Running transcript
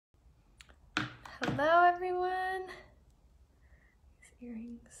Hello everyone. These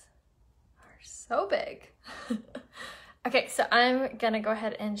earrings are so big. Okay, so I'm gonna go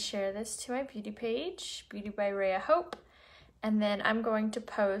ahead and share this to my beauty page, Beauty by Raya Hope, and then I'm going to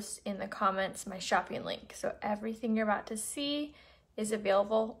post in the comments my shopping link. So everything you're about to see is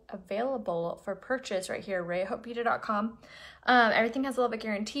available for purchase right here, rayahopebeauty.com. Everything has a love it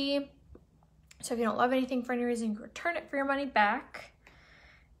guarantee. So if you don't love anything for any reason, you can return it for your money back.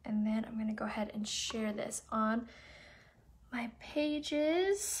 And then I'm gonna go ahead and share this on my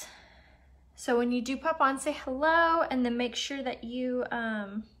pages. So when you do pop on, say hello, and then make sure that you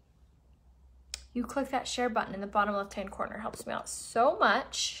you click that share button in the bottom left-hand corner. It helps me out so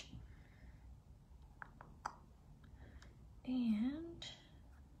much. And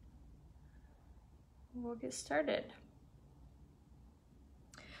we'll get started.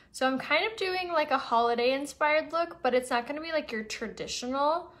 So I'm kind of doing like a holiday inspired look, but it's not gonna be like your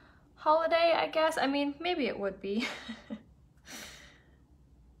traditional holiday, I guess. I mean, maybe it would be.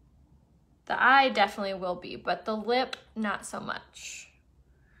 The eye definitely will be, but the lip, not so much.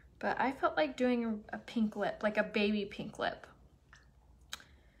 But I felt like doing a pink lip, like a baby pink lip.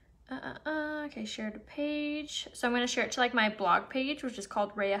 Okay, share to page. So I'm gonna share it to like my blog page, which is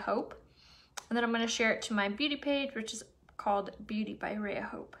called Raya Hope. And then I'm gonna share it to my beauty page, which is called Beauty by Raya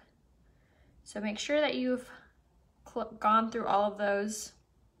Hope. So make sure that you've gone through all of those.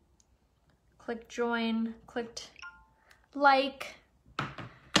 Click join, clicked like.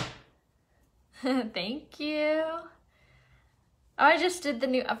 Thank you. Oh, I just did the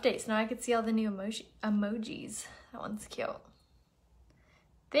new updates. Now I can see all the new emojis. That one's cute.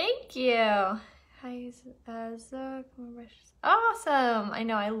 Thank you. Hi, Zoe. Awesome. I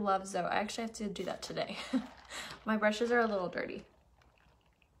know, I love Zoe. I actually have to do that today. My brushes are a little dirty.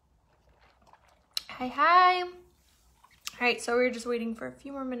 Hi. All right, so we're just waiting for a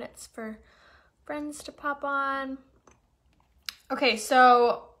few more minutes for friends to pop on. Okay,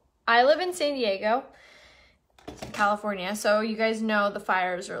 so I live in San Diego, California, so you guys know the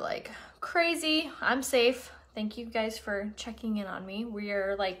fires are like crazy. I'm safe. Thank you guys for checking in on me. We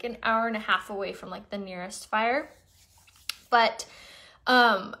are like an hour and a half away from like the nearest fire, but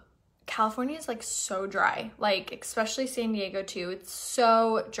California is like so dry, like especially San Diego too. It's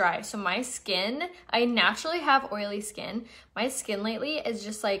so dry. So my skin, I naturally have oily skin. My skin lately is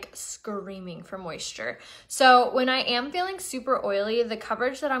just like screaming for moisture. So when I am feeling super oily, the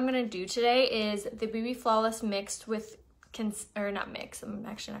coverage that I'm gonna do today is the BB Flawless mixed with, not mix, I'm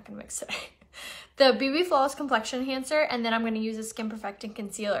actually not gonna mix today. The BB Flawless Complexion Enhancer, and then I'm going to use a Skin Perfecting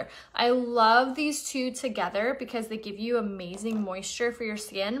Concealer. I love these two together because they give you amazing moisture for your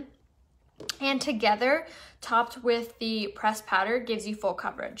skin. And together, topped with the pressed powder, gives you full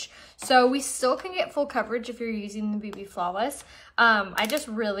coverage. So we still can get full coverage if you're using the BB Flawless. I just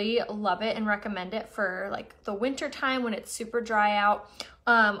really love it and recommend it for like the winter time when it's super dry out.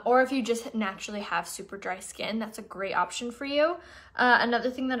 Or if you just naturally have super dry skin, that's a great option for you. Another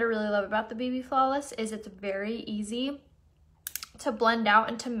thing that I really love about the BB Flawless is it's very easy to blend out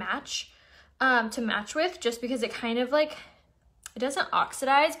and to match with, just because it kind of like, it doesn't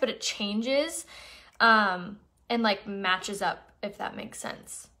oxidize, but it changes and like matches up, if that makes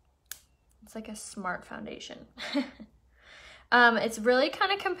sense. It's like a smart foundation. It's really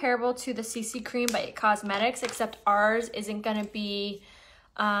kind of comparable to the CC cream by It Cosmetics, except ours isn't gonna be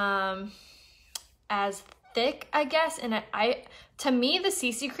as thick, I guess. And to me, the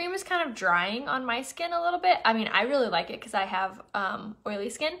CC cream is kind of drying on my skin a little bit. I mean, I really like it because I have oily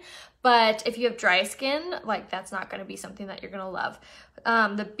skin, but if you have dry skin, like that's not going to be something that you're going to love.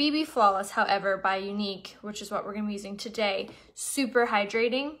 The BB Flawless, however, by Unique, which is what we're going to be using today, super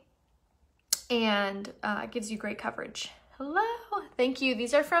hydrating and gives you great coverage. Hello, thank you.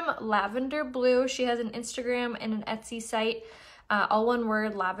 These are from Lavender Blue. She has an Instagram and an Etsy site, all one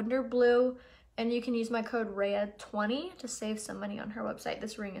word, Lavender Blue. And you can use my code RAYA20 to save some money on her website.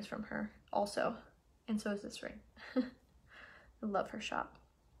 This ring is from her also, and so is this ring. I love her shop.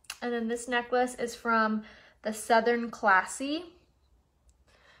 And then this necklace is from the Southern Classy.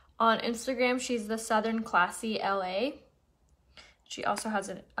 On Instagram, she's the Southern Classy LA. She also has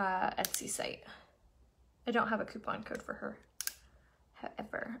an Etsy site. I don't have a coupon code for her.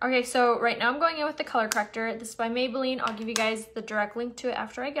 However. Okay, so right now I'm going in with the color corrector. This is by Maybelline. I'll give you guys the direct link to it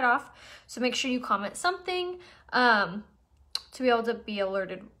after I get off. So make sure you comment something to be able to be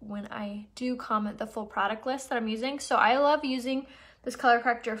alerted when I do comment the full product list that I'm using. So I love using this color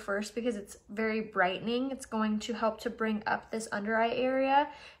corrector first because it's very brightening. It's going to help to bring up this under eye area,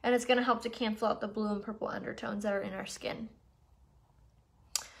 and it's going to help to cancel out the blue and purple undertones that are in our skin.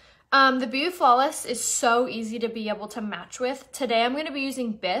 The Beauty Flawless is so easy to be able to match with. Today I'm going to be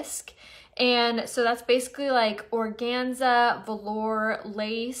using bisque, and so that's basically like organza, velour,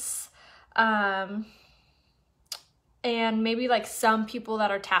 lace, and maybe like some people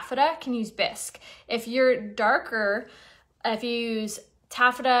that are taffeta can use bisque. If you're darker, if you use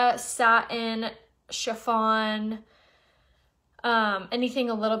taffeta, satin, chiffon, anything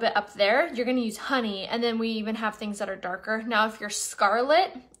a little bit up there, you're going to use honey, and then we even have things that are darker. Now if you're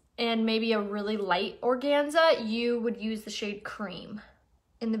scarlet and maybe a really light organza, you would use the shade Cream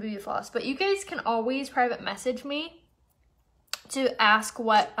in the Beauty Flawless. But you guys can always private message me to ask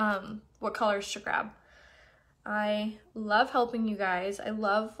what colors to grab. I love helping you guys. I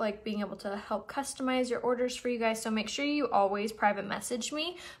love like being able to help customize your orders for you guys. So make sure you always private message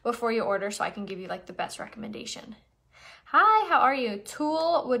me before you order so I can give you like the best recommendation. Hi, how are you?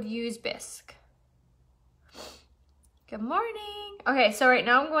 Tool would use bisque. Good morning. Okay, so right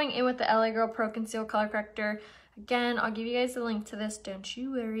now I'm going in with the LA Girl Pro Conceal Color Corrector. Again, I'll give you guys the link to this, don't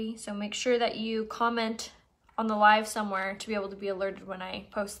you worry. So make sure that you comment on the live somewhere to be able to be alerted when I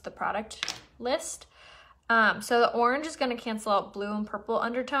post the product list. So the orange is going to cancel out blue and purple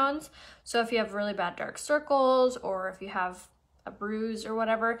undertones. So if you have really bad dark circles or if you have a bruise or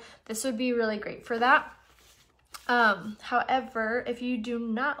whatever, this would be really great for that. However, if you do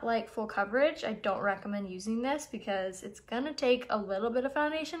not like full coverage, I don't recommend using this because it's going to take a little bit of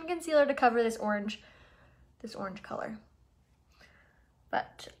foundation and concealer to cover this orange color.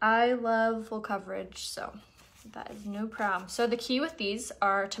 But I love full coverage, so that is no problem. So the key with these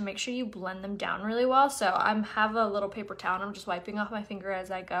are to make sure you blend them down really well. So I have a little paper towel and I'm just wiping off my finger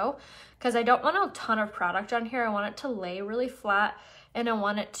as I go because I don't want a ton of product on here. I want it to lay really flat and I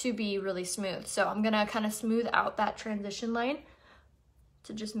want it to be really smooth. So I'm gonna kind of smooth out that transition line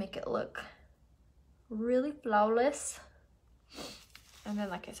to just make it look really flawless. And then,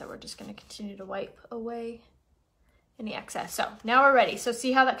 like I said, we're just gonna continue to wipe away any excess. So now we're ready. So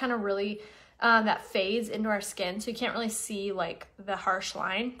see how that kind of really, that fades into our skin. So you can't really see like the harsh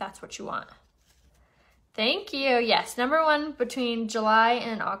line. That's what you want. Thank you. Yes, #1 between July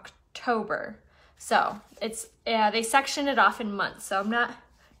and October. So it's, yeah, they section it off in months. So I'm not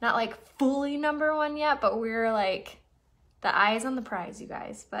like fully #1 yet, but we're like, the eye is on the prize, you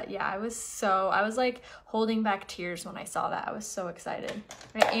guys. But yeah, I was like holding back tears when I saw that. I was so excited.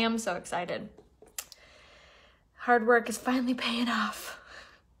 I am so excited. Hard work is finally paying off.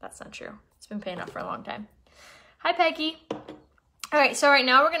 That's not true. It's been paying off for a long time. Hi, Peggy. All right, so right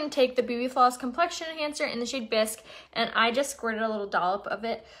now we're gonna take the Beauty Flawless Complexion Enhancer in the shade Bisque, and I just squirted a little dollop of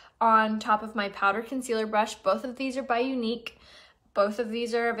it on top of my powder concealer brush. Both of these are by Unique. Both of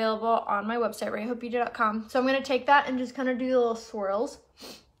these are available on my website, rayahopeyoudid.com. So I'm gonna take that and just kind of do the little swirls.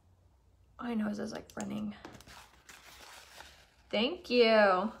 My nose is like running. Thank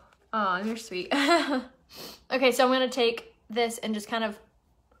you. Oh, you're sweet. Okay, so I'm gonna take this and just kind of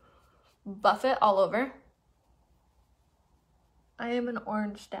buff it all over. I am an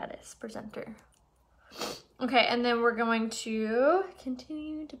orange status presenter. Okay, and then we're going to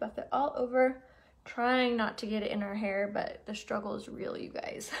continue to buff it all over, trying not to get it in our hair, but the struggle is real, you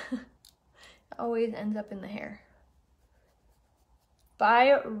guys. It always ends up in the hair. But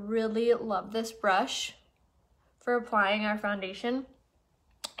I really love this brush for applying our foundation.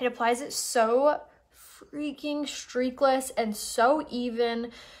 It applies it so freaking streakless and so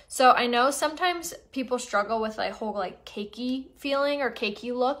even. So I know sometimes people struggle with a whole like cakey feeling or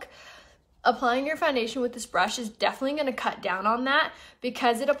cakey look. Applying your foundation with this brush is definitely going to cut down on that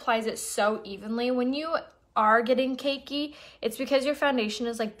because it applies it so evenly. When you are getting cakey, it's because your foundation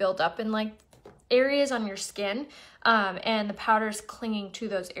is like built up in like areas on your skin, and the powder is clinging to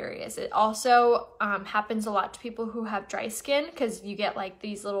those areas. It also happens a lot to people who have dry skin because you get like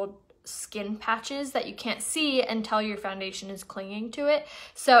these little skin patches that you can't see until your foundation is clinging to it.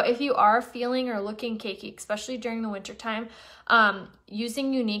 So if you are feeling or looking cakey, especially during the winter time,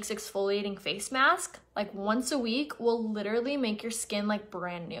 using Unique's exfoliating face mask like once a week will literally make your skin like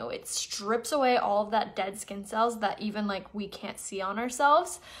brand new. It strips away all of that dead skin cells that even like we can't see on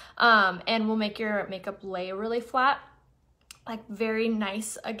ourselves, and will make your makeup lay really flat, like very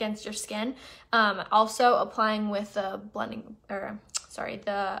nice against your skin. Also applying with the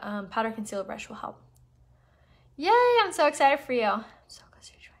the powder concealer brush will help. Yay, I'm so excited for you. I'm so close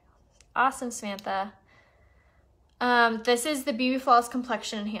to your triangles. Awesome, Samantha. This is the Beauty Flawless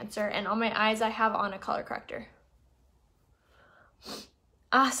Complexion Enhancer, and on my eyes I have on a color corrector.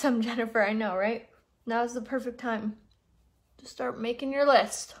 Awesome, Jennifer, I know, right? Now's the perfect time to start making your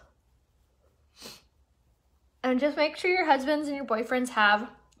list. And just make sure your husbands and your boyfriends have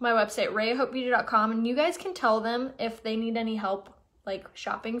my website, rayahopeyoudid.com, and you guys can tell them if they need any help like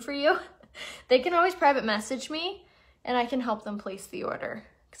shopping for you, they can always private message me and I can help them place the order.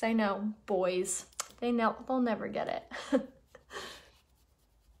 Because I know boys, they'll never get it.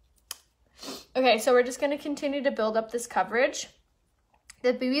 Okay, so we're just going to continue to build up this coverage.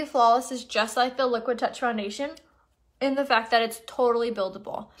 The BB Flawless is just like the Liquid Touch Foundation in the fact that it's totally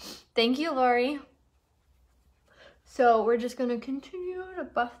buildable. Thank you, Lori. So we're just going to continue to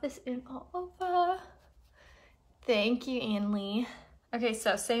buff this in all over. Thank you, Ann-Lee. Okay,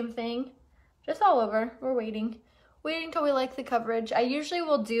 so same thing, just all over. We're waiting till we like the coverage. I usually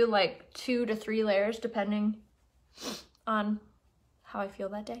will do like 2 to 3 layers depending on how I feel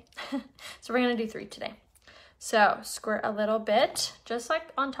that day. So we're gonna do 3 today. So squirt a little bit, just like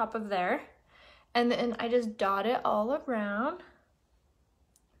on top of there. And then I just dot it all around.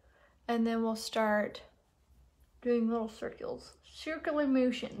 And then we'll start doing little circular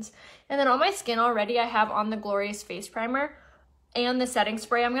motions. And then on my skin already, I have on the Glorious Face Primer and the setting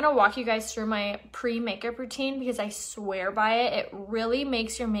spray. I'm gonna walk you guys through my pre-makeup routine because I swear by it. It really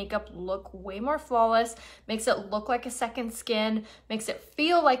makes your makeup look way more flawless, makes it look like a second skin, makes it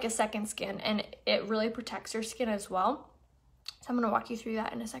feel like a second skin, and it really protects your skin as well. So I'm gonna walk you through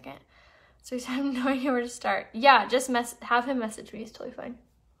that in a second. So I have no idea where to start. Yeah, just have him message me, it's totally fine.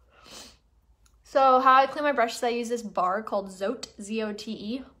 So how I clean my brushes, I use this bar called Zote,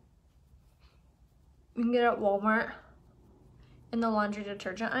 Z-O-T-E. You can get it at Walmart in the laundry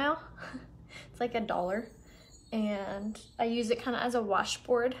detergent aisle. It's like $1. And I use it kind of as a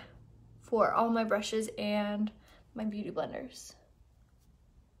washboard for all my brushes and my beauty blenders.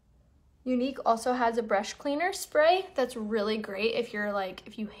 Younique also has a brush cleaner spray that's really great if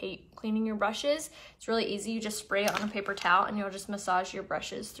you hate cleaning your brushes. It's really easy. You just spray it on a paper towel and you'll just massage your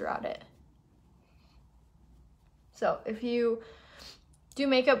brushes throughout it. So if you do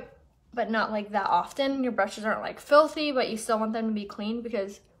makeup but not like that often, your brushes aren't like filthy, but you still want them to be clean,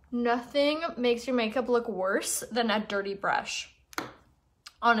 because nothing makes your makeup look worse than a dirty brush.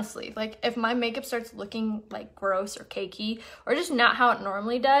 Honestly, like if my makeup starts looking like gross or cakey or just not how it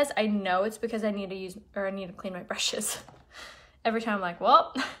normally does, I know it's because I need to clean my brushes. Every time I'm like,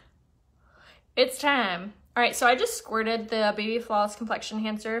 well, it's time. All right, so I just squirted the Baby Flawless Complexion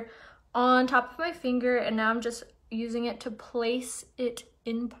Enhancer on top of my finger, and now I'm just using it to place it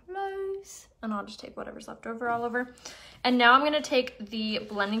in place, and I'll just take whatever's left over all over. And now I'm gonna take the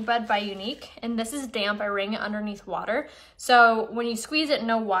Blending Bud by Younique, and this is damp. I wring it underneath water, so when you squeeze it,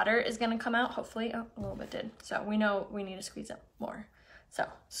 no water is gonna come out, hopefully. Oh, a little bit did, so we know we need to squeeze it more. So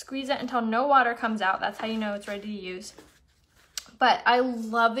squeeze it until no water comes out. That's how you know it's ready to use. But I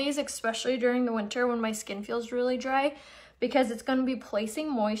love these, especially during the winter when my skin feels really dry, because it's gonna be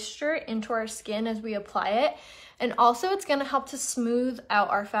placing moisture into our skin as we apply it. And also it's gonna help to smooth out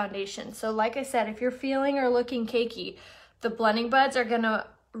our foundation. So like I said, if you're feeling or looking cakey, the blending buds are gonna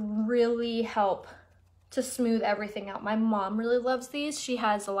really help to smooth everything out. My mom really loves these. She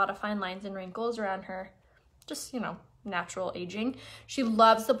has a lot of fine lines and wrinkles around her, just, you know, natural aging. She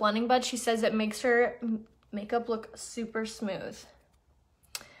loves the blending bud. She says it makes her makeup look super smooth.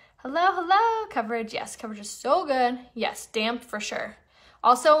 Hello, coverage. Yes, coverage is so good. Yes, damp for sure.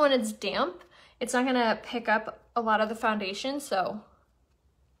 Also, when it's damp, it's not gonna pick up a lot of the foundation, so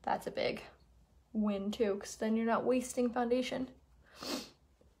that's a big win too, because then you're not wasting foundation.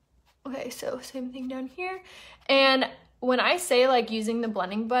 Okay, so same thing down here. And when I say like using the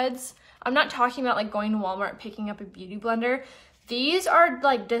blending buds, I'm not talking about like going to Walmart, picking up a beauty blender. These are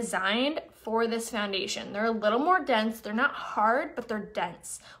like designed for this foundation. They're a little more dense. They're not hard, but they're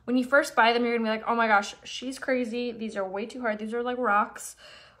dense. When you first buy them, you're gonna be like, oh my gosh, she's crazy. These are way too hard. These are like rocks.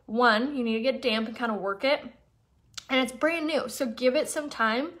 One, you need to get damp and kind of work it. And it's brand new, so give it some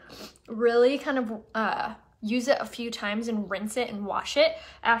time. Really kind of use it a few times and rinse it and wash it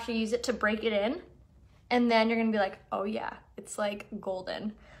after you use it to break it in. And then you're gonna be like, oh yeah, it's like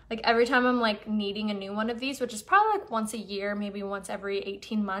golden. Like every time I'm like needing a new one of these, which is probably like once a year, maybe once every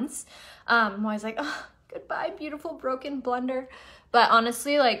 18 months, I'm always like, oh, goodbye, beautiful broken blender. But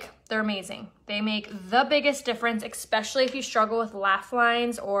honestly, like they're amazing. They make the biggest difference, especially if you struggle with laugh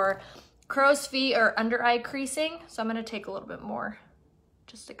lines or crow's feet or under eye creasing. So I'm gonna take a little bit more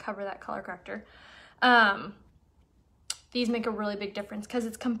just to cover that color corrector. These make a really big difference because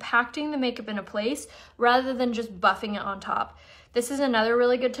it's compacting the makeup into place rather than just buffing it on top. This is another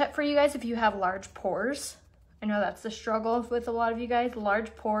really good tip for you guys if you have large pores. I know that's the struggle with a lot of you guys,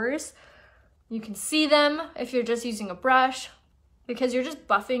 large pores. You can see them if you're just using a brush because you're just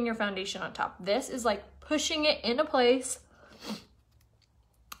buffing your foundation on top. This is like pushing it into place,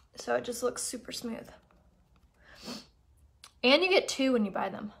 so it just looks super smooth. And you get 2 when you buy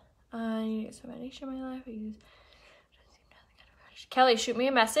them. I use some foundation in my life. I use Kelly, shoot me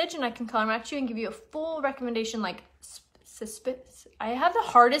a message and I can color match you and give you a full recommendation, like I have the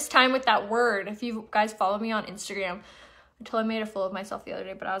hardest time with that word. If you guys follow me on Instagram, until I made a fool of myself the other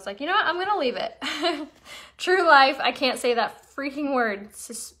day, but I was like, you know what? I'm gonna leave it. True life, I can't say that freaking word.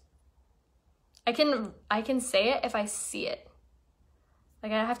 I can say it if I see it.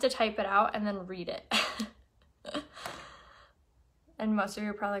 Like I have to type it out and then read it. And most of you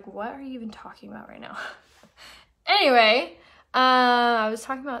are probably like, what are you even talking about right now? Anyway, I was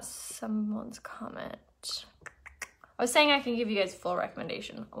talking about someone's comment. I was saying I can give you guys a full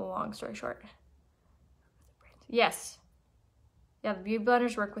recommendation. Long story short. Yes. Yeah, the beauty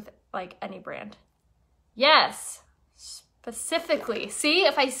blenders work with like any brand. Yes. Specifically. See,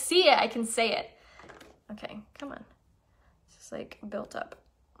 if I see it, I can say it. Okay, come on. It's just like built up.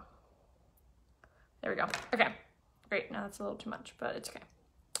 There we go. Okay, great. Now that's a little too much, but it's okay.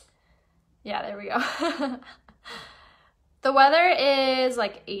 Yeah, there we go. The weather is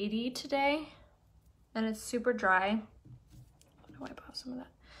like 80 today, and it's super dry. I'm gonna wipe off some of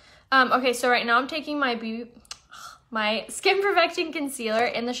that. Okay, so right now I'm taking my Skin Perfecting Concealer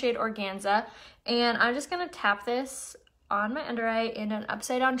in the shade Organza, and I'm just gonna tap this on my under eye in an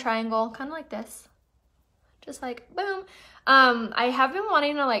upside down triangle, kind of like this. Just like, boom. I have been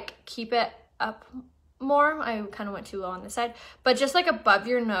wanting to like keep it up more. I kind of went too low on this side, but just like above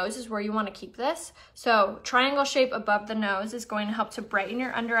your nose is where you want to keep this. So triangle shape above the nose is going to help to brighten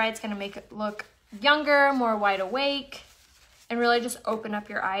your under eye. It's going to make it look younger, more wide awake, and really just open up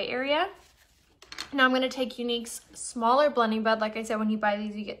your eye area. Now I'm going to take Younique's smaller blending bud. Like I said, when you buy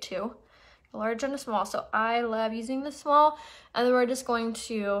these, you get two, a large and a small. So I love using the small, and then we're just going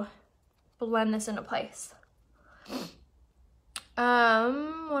to blend this into place.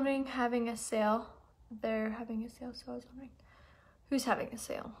 Wondering, having a sale. They're having a sale, so I was wondering who's having a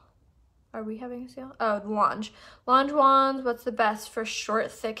sale. Are we having a sale? Oh, Lange wands. What's the best for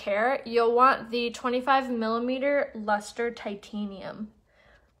short, thick hair? You'll want the 25mm luster titanium.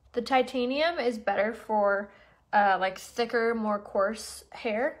 The titanium is better for like thicker, more coarse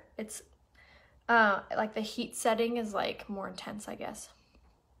hair. It's like the heat setting is like more intense, I guess.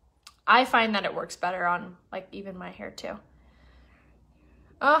 I find that it works better on like even my hair too.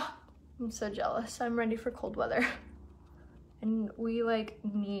 Oh, I'm so jealous. I'm ready for cold weather. And we like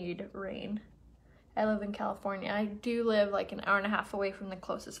need rain. I live in California. I do live like an hour and a half away from the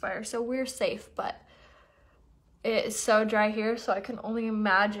closest fire, so we're safe, but it is so dry here, so I can only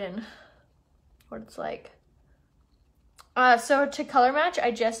imagine what it's like. So to color match,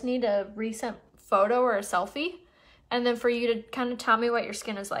 I just need a recent photo or a selfie, and then for you to kind of tell me what your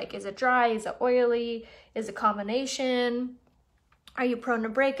skin is like. Is it dry? Is it oily? Is it a combination? Are you prone to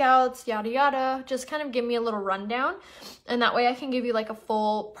breakouts? Yada yada. Just kind of give me a little rundown, and that way I can give you like a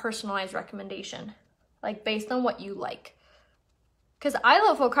full personalized recommendation, like based on what you like. Because I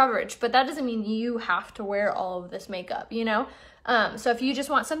love full coverage, but that doesn't mean you have to wear all of this makeup, you know? So if you just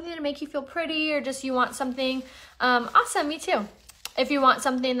want something to make you feel pretty, or just you want something, awesome, me too. If you want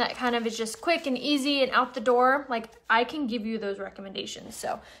something that kind of is just quick and easy and out the door, like I can give you those recommendations.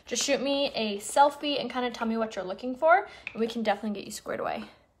 So just shoot me a selfie and kind of tell me what you're looking for, and we can definitely get you squared away.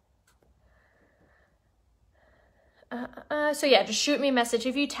 So yeah, just shoot me a message.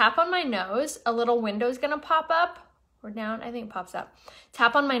 If you tap on my nose, a little window is gonna pop up, or down, I think it pops up.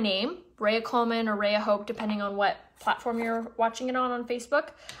 Tap on my name, Raya Coleman or Raya Hope, depending on what platform you're watching it on Facebook,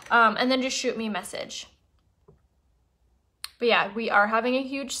 and then just shoot me a message. But yeah, we are having a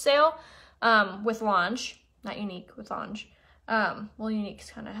huge sale with Lange, not Younique, with Lange. Well, Younique's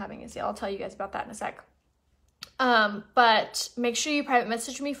kind of having a sale. I'll tell you guys about that in a sec. But make sure you private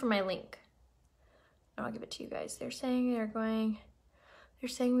message me for my link. And I'll give it to you guys. They're saying we are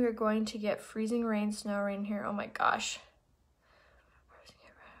going to get freezing rain, snow rain here. Oh my gosh.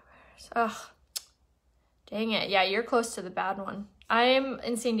 Ugh. Dang it. Yeah, you're close to the bad one. I'm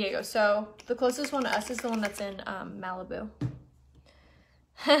in San Diego, so the closest one to us is the one that's in Malibu.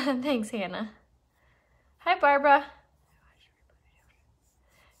 Thanks, Hannah. Hi, Barbara.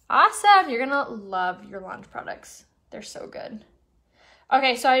 Awesome. You're going to love your Lange products. They're so good.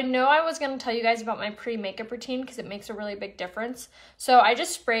 Okay, so I know I was going to tell you guys about my pre-makeup routine because it makes a really big difference. So I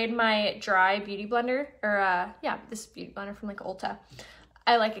just sprayed my dry beauty blender, or yeah, this beauty blender from like Ulta.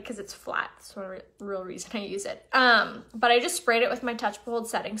 I like it because it's flat. That's the real reason I use it. But I just sprayed it with my Touch Behold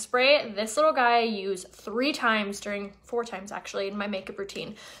setting spray. This little guy I use 4 times actually in my makeup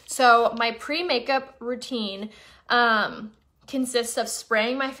routine. So my pre-makeup routine consists of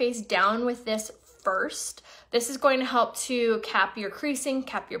spraying my face down with this first. This is going to help to cap your creasing,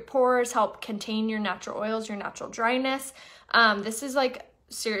 cap your pores, help contain your natural oils, your natural dryness. This is like,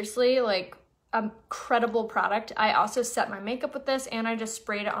 seriously, like incredible product. I also set my makeup with this, and I just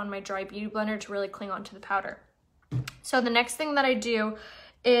sprayed it on my dry beauty blender to really cling onto the powder. So the next thing that I do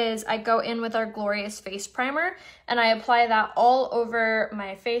is I go in with our Glorious Face Primer, and I apply that all over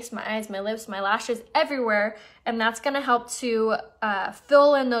my face, my eyes, my lips, my lashes, everywhere, and that's going to help to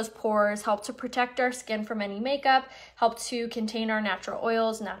fill in those pores, help to protect our skin from any makeup, help to contain our natural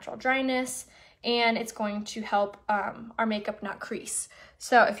oils, natural dryness, and it's going to help our makeup not crease.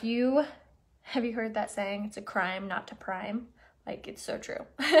 So have you heard that saying, it's a crime not to prime? Like, it's so true.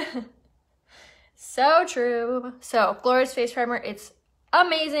 So true. So Glorious Face Primer, it's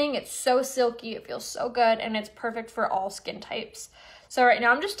amazing. It's so silky. It feels so good, and it's perfect for all skin types. So right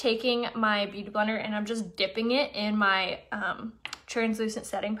now I'm just taking my beauty blender and I'm just dipping it in my translucent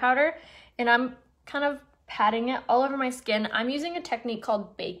setting powder, and I'm kind of patting it all over my skin. I'm using a technique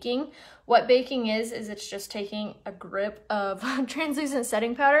called baking. What baking is it's just taking a grip of translucent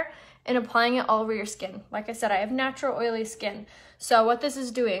setting powder and applying it all over your skin. Like I said, I have natural oily skin. So what this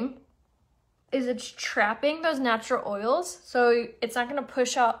is doing is it's trapping those natural oils, so it's not gonna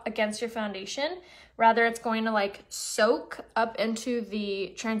push out against your foundation. Rather, it's going to like soak up into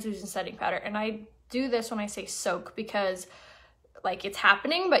the translucent setting powder. And I do this when I say soak because like it's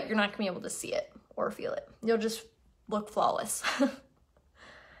happening, but you're not gonna be able to see it or feel it. You'll just look flawless.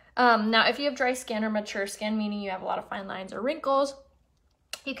 Now, if you have dry skin or mature skin, meaning you have a lot of fine lines or wrinkles,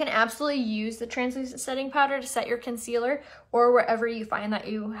 you can absolutely use the translucent setting powder to set your concealer or wherever you find that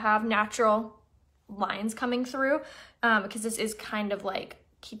you have natural lines coming through, because this is kind of like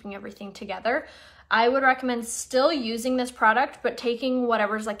keeping everything together. I would recommend still using this product, but taking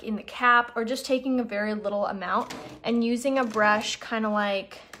whatever's like in the cap or just taking a very little amount and using a brush kind of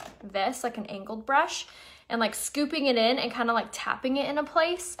like this, like an angled brush, and like scooping it in and kind of like tapping it into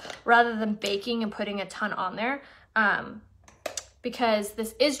place rather than baking and putting a ton on there. Because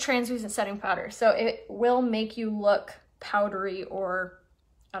this is translucent setting powder, so it will make you look powdery, or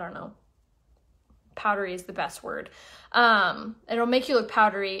I don't know, powdery is the best word. It'll make you look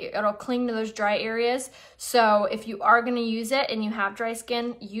powdery. It'll cling to those dry areas. So if you are going to use it and you have dry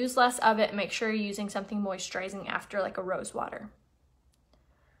skin, use less of it and make sure you're using something moisturizing after, like a rose water.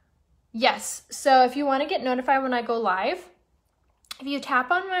 Yes, so if you want to get notified when I go live, if you tap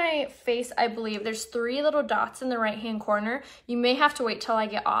on my face, I believe there's 3 little dots in the right-hand corner. You may have to wait till I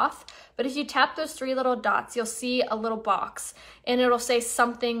get off, but if you tap those 3 little dots, you'll see a little box, and it'll say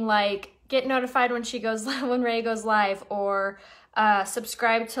something like, get notified when when Raya goes live, or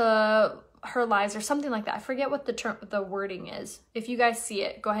subscribe to her lives, or something like that. I forget what the wording is. If you guys see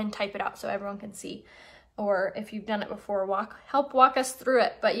it, go ahead and type it out so everyone can see. Or if you've done it before, help walk us through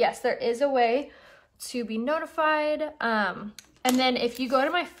it. But yes, there is a way to be notified. And then if you go to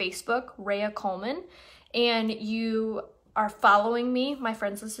my Facebook, Raya Coleman, and you are following me, my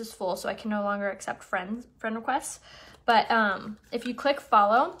friends list is full, so I can no longer accept friend requests. But if you click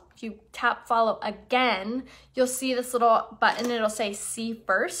follow, if you tap follow again, you'll see this little button. It'll say see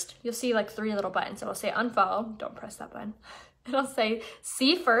first. You'll see like 3 little buttons. It'll say unfollow. Don't press that button. It'll say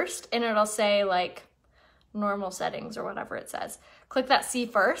see first, and it'll say like normal settings or whatever it says. Click that see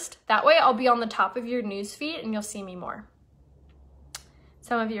first. That way I'll be on the top of your news feed and you'll see me more.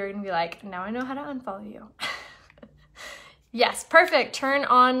 Some of you are gonna be like, now I know how to unfollow you. Yes, perfect. Turn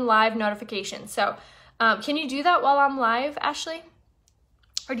on live notifications. So can you do that while I'm live, Ashley?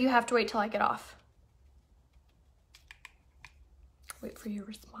 Or do you have to wait till I get off? Wait for your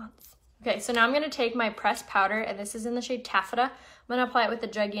response. Okay, so now I'm gonna take my pressed powder, and this is in the shade Taffeta. I'm gonna apply it with a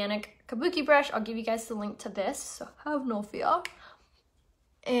gigantic kabuki brush. I'll give you guys the link to this, so have no fear.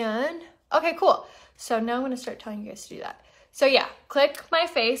 And, okay, cool. So now I'm gonna start telling you guys to do that. So yeah, click my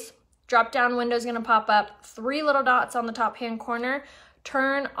face, drop down window's gonna pop up, 3 little dots on the top hand corner,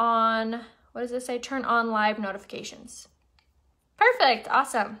 turn on, what does it say? Turn on live notifications. Perfect,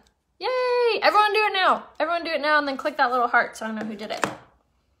 awesome. Yay, everyone do it now. Everyone do it now, and then click that little heart so I know who did it.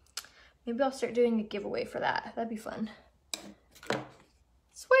 Maybe I'll start doing a giveaway for that. That'd be fun.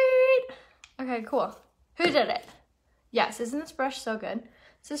 Sweet. Okay, cool. Who did it? Yes, isn't this brush so good?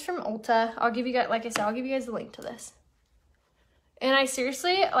 This is from Ulta. I'll give you guys, like I said, I'll give you guys a link to this. And I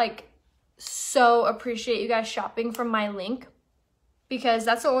seriously, like, so appreciate you guys shopping from my link, because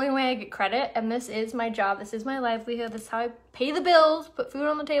that's the only way I get credit, and this is my job, this is my livelihood, this is how I pay the bills, put food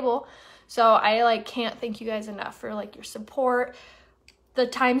on the table. So I, like, can't thank you guys enough for, like, your support, the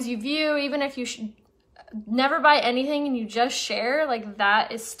times you view, even if you should never buy anything and you just share, like,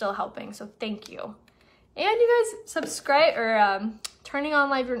 that is still helping, so thank you. And you guys subscribe, or turning on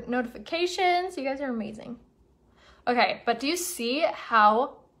live notifications, you guys are amazing. Okay, but do you see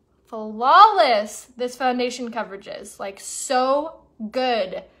how flawless this foundation coverage is? Like, so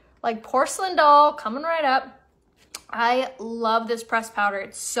good. like porcelain doll coming right up. I love this pressed powder.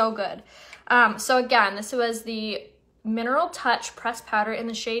 It's so good. So again, this was the Mineral Touch pressed powder in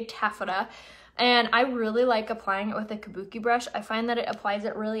the shade Taffeta. And I really like applying it with a kabuki brush. I find that it applies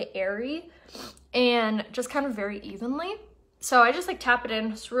it really airy and just kind of very evenly. So I just like tap it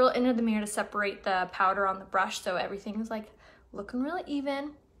in, just real into the mirror to separate the powder on the brush so everything is like looking really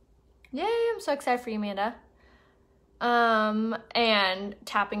even. Yay, I'm so excited for you, Amanda. And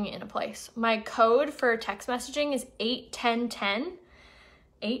tapping it into place. My code for text messaging is 81010.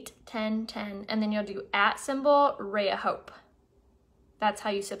 81010, and then you'll do @Raya Hope. That's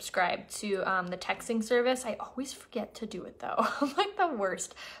how you subscribe to the texting service. I always forget to do it though. I'm like the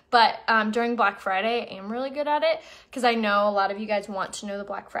worst. But during Black Friday, I am really good at it because I know a lot of you guys want to know the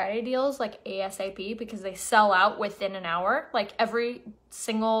Black Friday deals like ASAP because they sell out within an hour, like every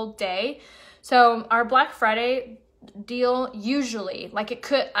single day. So our Black Friday deal usually,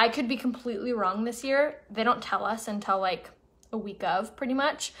 like I could be completely wrong this year. They don't tell us until like a week of pretty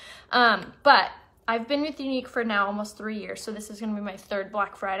much. But I've been with Younique for now almost 3 years. So this is going to be my 3rd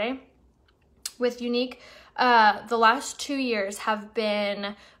Black Friday with Younique. The last 2 years have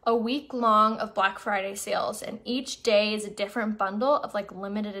been a week long of Black Friday sales, and each day is a different bundle of like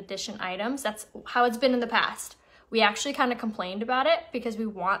limited edition items. That's how it's been in the past. We actually kind of complained about it because we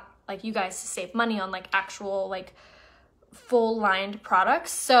want like you guys to save money on like actual like full lined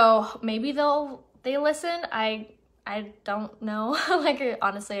products. So maybe they listen. I don't know. Like,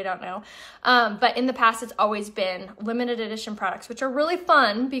 honestly, I don't know. But in the past, it's always been limited edition products, which are really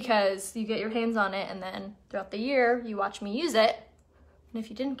fun because you get your hands on it and then throughout the year, you watch me use it. And if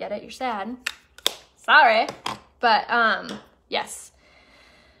you didn't get it, you're sad. Sorry. But, yes.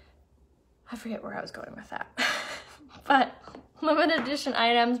 I forget where I was going with that. But limited edition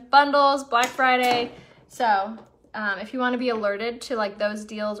items, bundles, Black Friday. So, if you want to be alerted to, like, those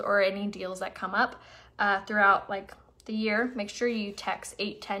deals or any deals that come up, throughout like the year, make sure you text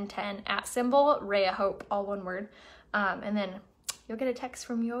 81010 @Raya Hope, all one word, and then you'll get a text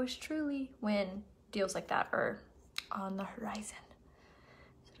from yours truly when deals like that are on the horizon.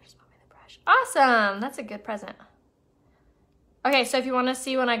 So just put me the brush. Awesome, that's a good present. Okay, so if you want to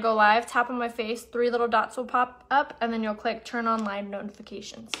see when I go live, tap on my face, 3 little dots will pop up, and then you'll click turn on live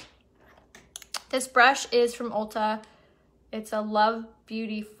notifications. This brush is from Ulta. It's a Love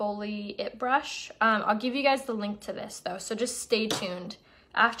Beauty Foley It brush. I'll give you guys the link to this though, so just stay tuned.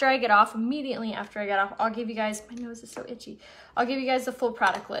 After I get off, immediately after I get off, I'll give you guys, my nose is so itchy. I'll give you guys the full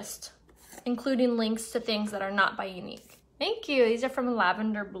product list, including links to things that are not by Younique. Thank you, these are from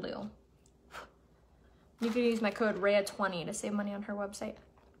Lavender Blue. You can use my code Raya20 to save money on her website.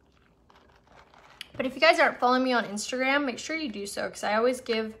 But if you guys aren't following me on Instagram, make sure you do so because I always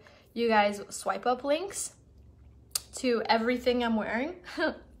give you guys swipe up links to everything I'm wearing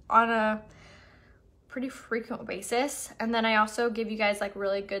on a pretty frequent basis. And then I also give you guys like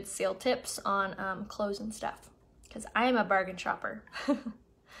really good sale tips on clothes and stuff because I am a bargain shopper.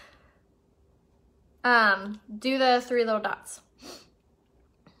 Do the 3 little dots.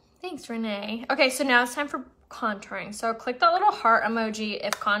 Thanks, Renee. Okay, so now it's time for contouring. So click that little heart emoji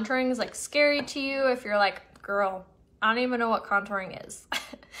if contouring is like scary to you, if you're like, girl, I don't even know what contouring is.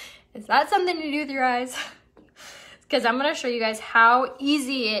 Is that something to do with your eyes? Because I'm going to show you guys how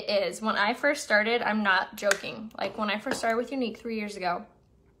easy it is. When I first started, I'm not joking. Like when I first started with Younique 3 years ago,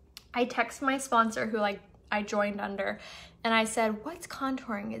 I texted my sponsor who like I joined under and I said, what's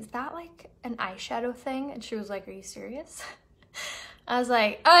contouring? Is that like an eyeshadow thing? And she was like, are you serious? I was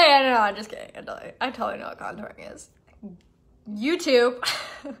like, oh yeah, no, I'm just kidding. I totally know what contouring is. YouTube,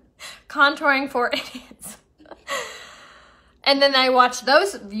 contouring for idiots. And then I watched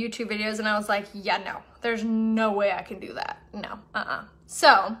those YouTube videos and I was like, yeah, no, there's no way I can do that. No,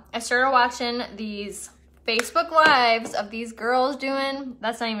 So I started watching these Facebook Lives of these girls doing,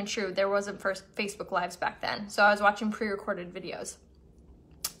 that's not even true. There wasn't first Facebook Lives back then. So I was watching pre-recorded videos.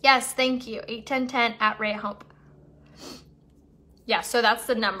 Yes, thank you. 81010 @Raya Hope. Yeah, so that's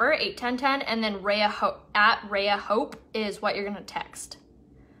the number, 81010, and then @Raya Hope is what you're gonna text.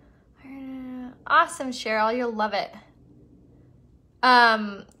 Awesome, Cheryl, you'll love it.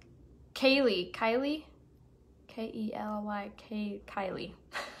 Kylie, Kylie? K-E-L-Y, Kylie.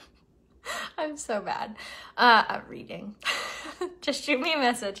 I'm so bad at reading. Just shoot me a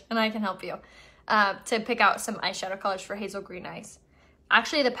message and I can help you to pick out some eyeshadow colors for hazel green eyes.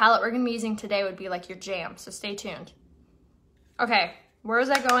 Actually, the palette we're gonna be using today would be like your jam, so stay tuned. Okay, where was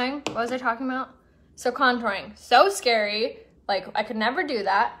I going? What was I talking about? So contouring, so scary. Like I could never do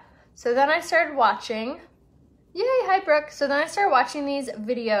that. So then I started watching, yay, hi Brooke. So then I started watching these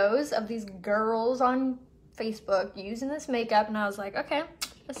videos of these girls on Facebook using this makeup and I was like, okay,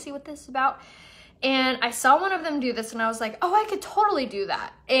 let's see what this is about. And I saw one of them do this and I was like, oh, I could totally do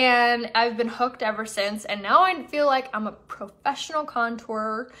that. And I've been hooked ever since. And now I feel like I'm a professional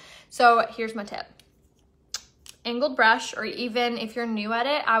contourer. So here's my tip. Angled brush, or even if you're new at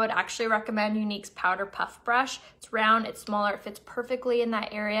it, I would actually recommend Younique's powder puff brush. It's round, it's smaller, it fits perfectly in that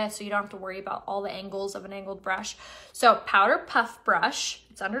area, so you don't have to worry about all the angles of an angled brush. So powder puff brush,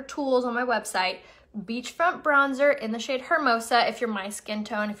 it's under tools on my website. Beachfront bronzer in the shade Hermosa if you're my skin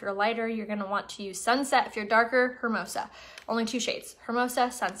tone. If you're lighter, you're gonna want to use Sunset. If you're darker, Hermosa. Only 2 shades, Hermosa,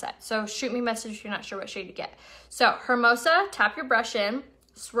 Sunset. So shoot me a message if you're not sure what shade to get. So Hermosa, tap your brush in,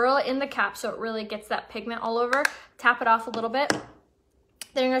 swirl it in the cap so it really gets that pigment all over. Tap it off a little bit.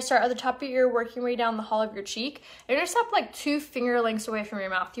 Then you're gonna start at the top of your ear, working way down the hollow of your cheek. You're gonna stop like 2 finger lengths away from your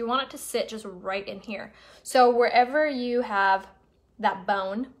mouth. You want it to sit just right in here. So wherever you have that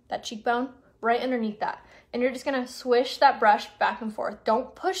bone, that cheekbone, right underneath that. And you're just gonna swish that brush back and forth.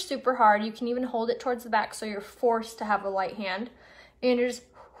 Don't push super hard. You can even hold it towards the back so you're forced to have a light hand. And you're just,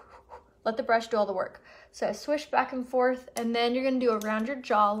 let the brush do all the work. So swish back and forth, and then you're gonna do around your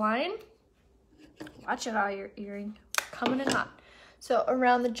jawline. Watch it out, your earring coming in hot. So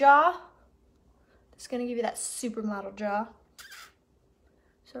around the jaw, it's gonna give you that super model jaw.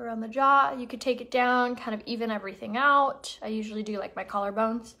 So around the jaw, you could take it down, kind of even everything out. I usually do like my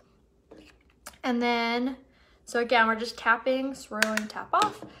collarbones. And then, so again, we're just tapping, swirling, tap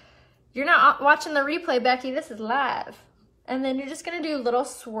off. You're not watching the replay, Becky, this is live. And then you're just gonna do little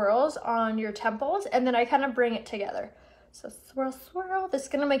swirls on your temples, and then I kind of bring it together. So swirl, swirl. This is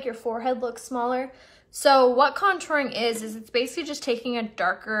gonna make your forehead look smaller. So what contouring is it's basically just taking a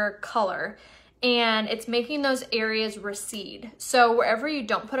darker color and it's making those areas recede. So wherever you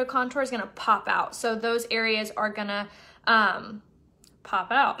don't put a contour is gonna pop out. So those areas are gonna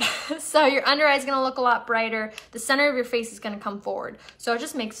pop out. So your under eye is gonna look a lot brighter. The center of your face is gonna come forward. So it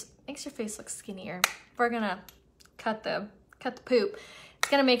just makes your face look skinnier. If we're gonna cut the poop, it's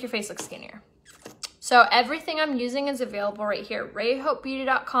gonna make your face look skinnier. So everything I'm using is available right here,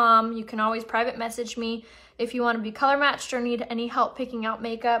 rayahopebeauty.com. You can always private message me if you want to be color matched or need any help picking out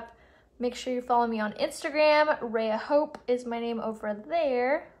makeup. Make sure you follow me on Instagram. Raya Hope is my name over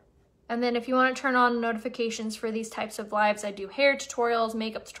there. And then if you want to turn on notifications for these types of lives, I do hair tutorials,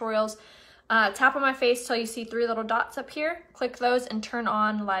 makeup tutorials. Tap on my face till you see 3 little dots up here. Click those and turn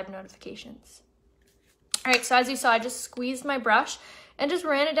on live notifications. All right, so as you saw, I just squeezed my brush and just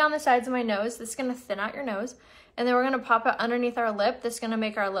ran it down the sides of my nose. This is gonna thin out your nose. And then we're gonna pop it underneath our lip. This is gonna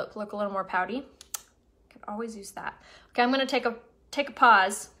make our lip look a little more pouty. Could always use that. Okay, I'm gonna take a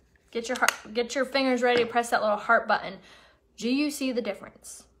pause. Get your fingers ready to press that little heart button. Do you see the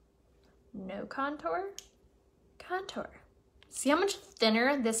difference? No contour, contour. See how much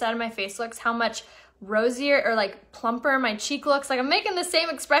thinner this side of my face looks? How much rosier or like plumper my cheek looks? Like I'm making the same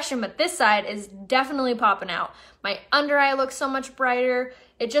expression, but this side is definitely popping out. My under eye looks so much brighter.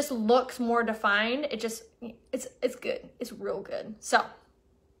 It just looks more defined. It's good. It's real good. So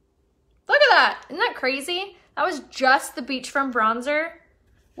look at that. Isn't that crazy? That was just the Beachfront bronzer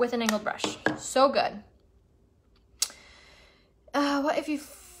with an angled brush. So good. What if your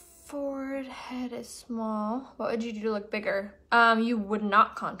forehead is small? What would you do to look bigger? You would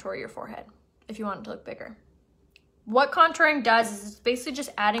not contour your forehead if you want it to look bigger. What contouring does is it's basically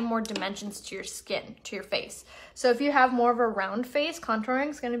just adding more dimensions to your skin, to your face. So if you have more of a round face, contouring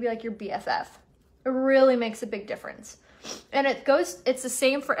is gonna be like your BFF. It really makes a big difference. And it's the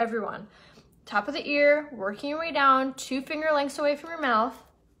same for everyone. Top of the ear, working your way down, 2 finger lengths away from your mouth.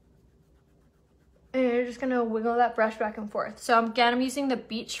 And you're just gonna wiggle that brush back and forth. So again, I'm using the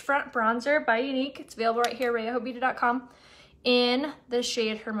Beachfront bronzer by Younique. It's available right here, rayahopebeauty.com, in the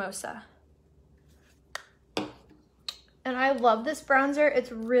shade Hermosa. And I love this bronzer.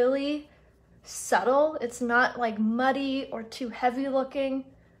 It's really subtle. It's not like muddy or too heavy looking.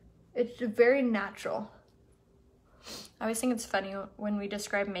 It's very natural. I always think it's funny when we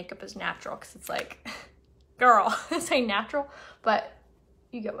describe makeup as natural because it's like, girl, say natural, but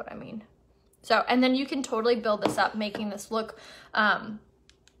you get what I mean. So, and then you can totally build this up, making this look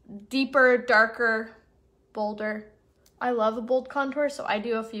deeper, darker, bolder. I love a bold contour, so I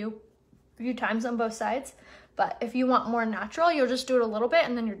do a few times on both sides. But if you want more natural, you'll just do it a little bit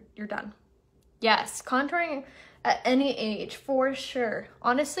and then you're done. Yes, contouring at any age, for sure.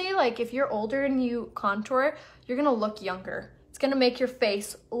 Honestly, like if you're older and you contour, you're gonna look younger. It's gonna make your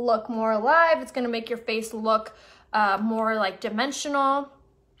face look more alive. It's gonna make your face look more like dimensional.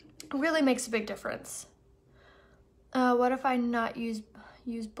 It really makes a big difference. What if I not use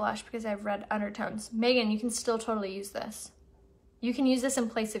blush because I have red undertones? Megan, you can still totally use this. You can use this in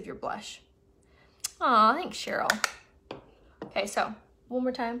place of your blush. Aw, thanks, Cheryl. Okay, so One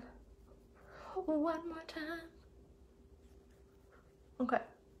more time. One more time. Okay.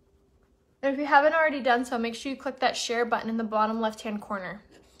 And if you haven't already done so, make sure you click that share button in the bottom left-hand corner.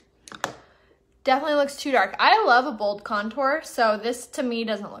 Definitely looks too dark. I love a bold contour, so this to me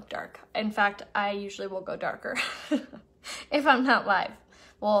doesn't look dark. In fact, I usually will go darker if I'm not live.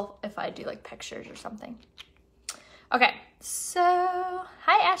 Well, if I do like pictures or something. Okay, so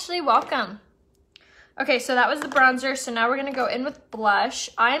hi Ashley, welcome. Okay, so that was the bronzer. So now we're gonna go in with blush.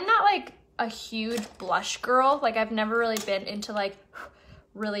 I'm not like a huge blush girl. Like I've never really been into like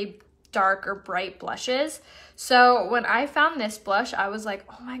really dark or bright blushes. So when I found this blush, I was like,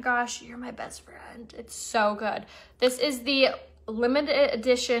 oh my gosh, you're my best friend. It's so good. This is the limited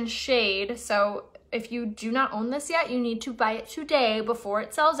edition shade. So if you do not own this yet, you need to buy it today before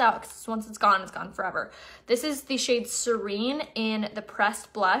it sells out, because once it's gone forever. This is the shade Serene in the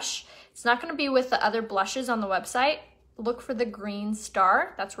pressed blush. It's not going to be with the other blushes on the website. Look for the green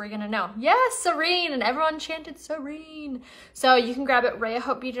star. That's where you're gonna know. Yes, Serene, and everyone chanted Serene. So you can grab it,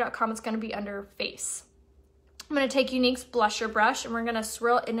 rayahopebeauty.com. It's gonna be under face. I'm gonna take Unique's blusher brush and we're gonna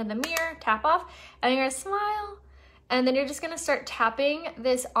swirl it into the mirror, tap off, and you're gonna smile. And then you're just gonna start tapping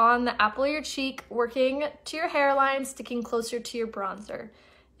this on the apple of your cheek, working to your hairline, sticking closer to your bronzer.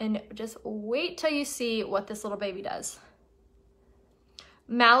 And just wait till you see what this little baby does.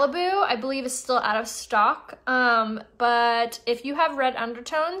 Malibu, I believe, is still out of stock, but if you have red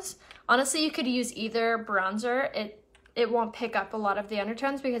undertones, honestly, you could use either bronzer. It won't pick up a lot of the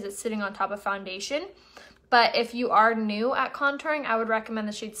undertones because it's sitting on top of foundation. But if you are new at contouring, I would recommend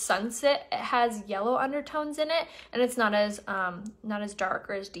the shade Sunset. It has yellow undertones in it, and it's not as dark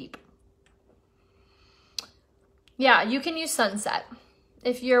or as deep. Yeah, you can use Sunset.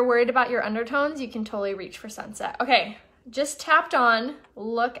 If you're worried about your undertones, you can totally reach for Sunset. Okay. Just tapped on.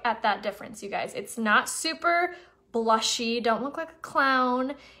 Look at that difference, you guys. It's not super blushy. Don't look like a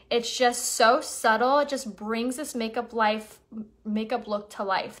clown. It's just so subtle. It just brings this makeup look to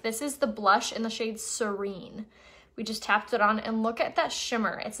life. This is the blush in the shade Serene. We just tapped it on and look at that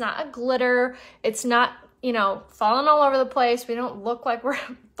shimmer. It's not a glitter. It's not, you know, falling all over the place. We don't look like we're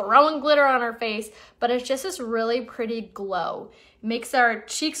throwing glitter on our face, but it's just this really pretty glow. It makes our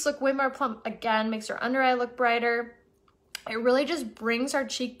cheeks look way more plump. Again, makes our under eye look brighter. It really just brings our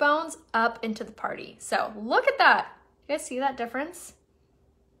cheekbones up into the party. So look at that. You guys see that difference?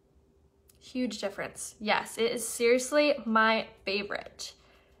 Huge difference. Yes, it is seriously my favorite.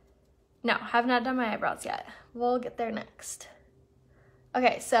 No, have not done my eyebrows yet. We'll get there next.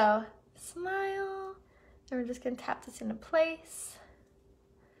 Okay, so smile. And we're just gonna tap this into place.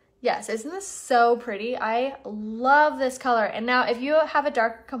 Yes, isn't this so pretty? I love this color. And now if you have a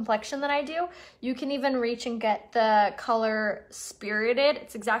darker complexion than I do, you can even reach and get the color Spirited.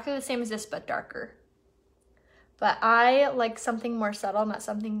 It's exactly the same as this, but darker. But I like something more subtle, not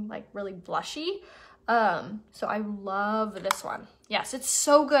something like really blushy. So I love this one. Yes, it's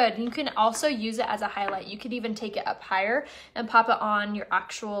so good. You can also use it as a highlight. You could even take it up higher and pop it on your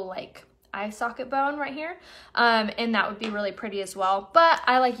actual like eye socket bone right here, and that would be really pretty as well. But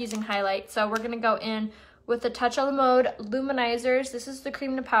I like using highlight, so we're gonna go in with the Touch of the Mode luminizers. This is the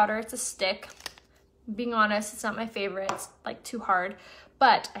cream to powder. It's a stick. Being honest, it's not my favorite. It's like too hard,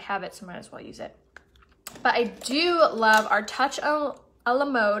 but I have it, so might as well use it. But I do love our Touch of the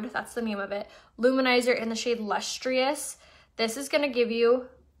Mode, that's the name of it, luminizer in the shade Lustrous. This is gonna give you,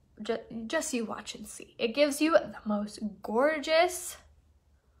 just you watch and see. It gives you the most gorgeous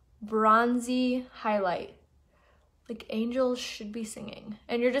bronzy highlight, like angels should be singing.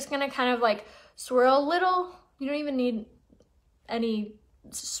 And you're just gonna kind of like swirl a little. You don't even need any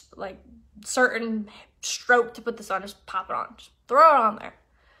like certain stroke to put this on. Just pop it on, just throw it on there.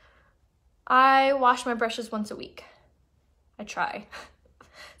 I wash my brushes once a week. I try.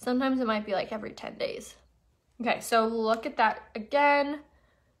 Sometimes it might be like every 10 days. Okay, so look at that again.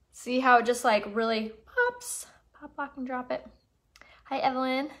 See how it just like really pops, pop, lock, and drop it. Hi,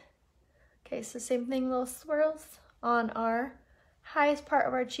 Evelyn. Okay, so same thing, little swirls on our highest part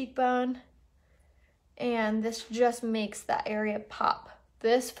of our cheekbone. And this just makes that area pop.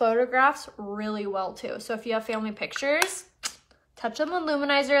 This photographs really well too. So if you have family pictures, Touch of the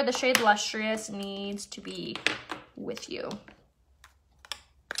Luminizer, the shade Lustrous, needs to be with you.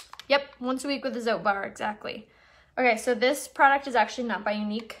 Yep, once a week with a Zote bar, exactly. Okay, so this product is actually not by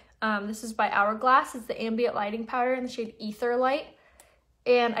Unique. This is by Hourglass. It's the ambient lighting powder in the shade Ether Light.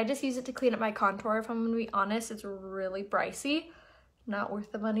 And I just use it to clean up my contour. If I'm gonna be honest, it's really pricey. Not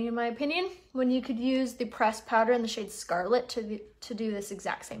worth the money in my opinion, when you could use the pressed powder in the shade Scarlet to do this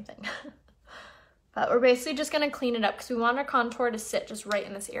exact same thing. But we're basically just gonna clean it up because we want our contour to sit just right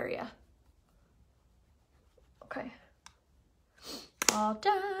in this area. Okay. All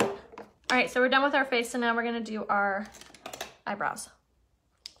done. All right, so we're done with our face, so now we're gonna do our eyebrows.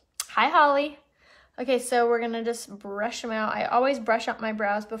 Hi, Holly. Okay, so we're gonna just brush them out. I always brush up my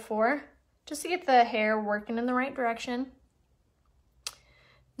brows before, just to get the hair working in the right direction.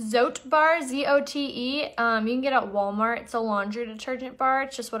 Zote bar, Z-O-T-E, you can get at Walmart. It's a laundry detergent bar.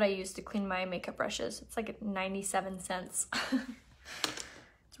 It's just what I use to clean my makeup brushes. It's like 97 cents.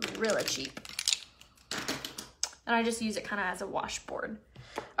 It's really cheap. And I just use it kind of as a washboard.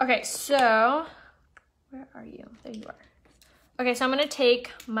 Okay, so, where are you? There you are. Okay, so I'm gonna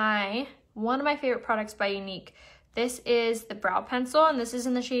take one of my favorite products by Unique. This is the brow pencil, and this is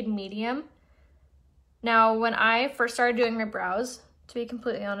in the shade medium. Now, when I first started doing my brows, to be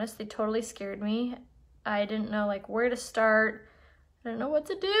completely honest, they totally scared me. I didn't know like where to start. I didn't know what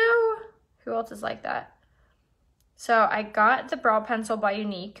to do. Who else is like that? So I got the brow pencil by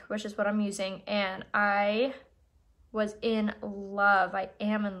Unique, which is what I'm using, and I was in love. I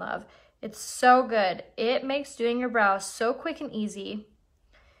am in love. It's so good. It makes doing your brows so quick and easy.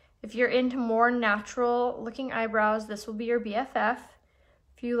 If you're into more natural looking eyebrows, this will be your BFF.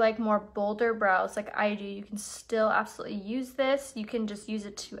 If you like more bolder brows like I do, you can still absolutely use this. You can just use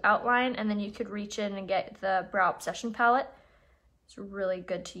it to outline, and then you could reach in and get the Brow Obsession palette. It's really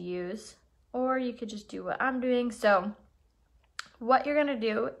good to use. Or you could just do what I'm doing. So what you're gonna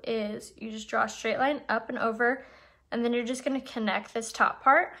do is you just draw a straight line up and over, and then you're just gonna connect this top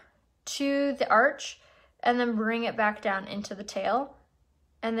part to the arch and then bring it back down into the tail.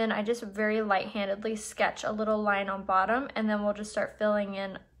 And then I just very light-handedly sketch a little line on bottom, and then we'll just start filling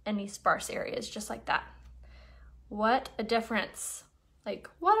in any sparse areas just like that. What a difference. Like,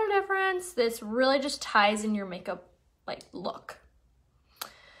 what a difference. This really just ties in your makeup like look.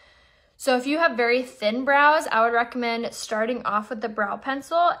 So if you have very thin brows, I would recommend starting off with the brow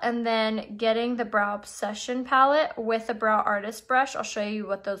pencil and then getting the Brow Obsession palette with the Brow Artist brush. I'll show you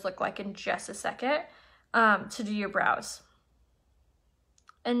what those look like in just a second to do your brows.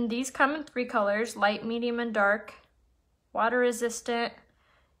 And these come in 3 colors, light, medium, and dark. Water resistant.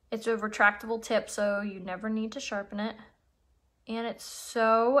 It's a retractable tip, so you never need to sharpen it. And it's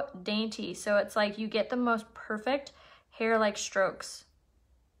so dainty. So it's like you get the most perfect hair-like strokes.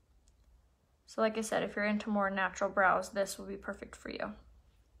 So like I said, if you're into more natural brows, this will be perfect for you.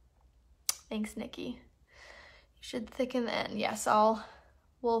 Thanks, Nikki. You should thicken the end. Yes, I'm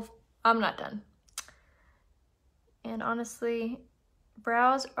not done. And honestly,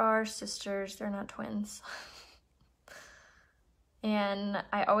 brows are sisters, they're not twins. And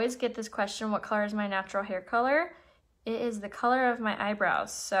I always get this question, what color is my natural hair color? It is the color of my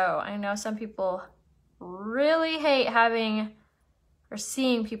eyebrows. So I know some people really hate having or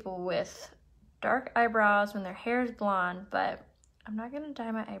seeing people with dark eyebrows when their hair is blonde, but I'm not gonna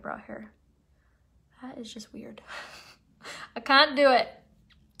dye my eyebrow hair. That is just weird. I can't do it.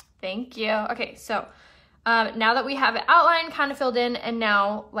 Thank you. Okay, so now that we have it outlined, kind of filled in, and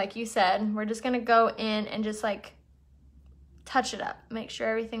now, like you said, we're just gonna go in and just like touch it up. Make sure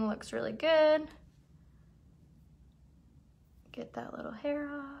everything looks really good. Get that little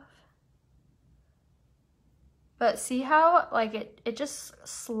hair off. But see how like it just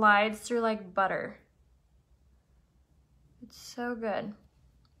slides through like butter. It's so good.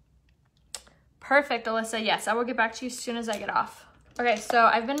 Perfect, Alyssa. Yes, I will get back to you as soon as I get off. Okay, so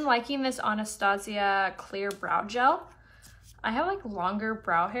I've been liking this Anastasia Clear Brow Gel. I have like longer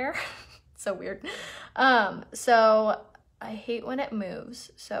brow hair. So weird. So I hate when it moves.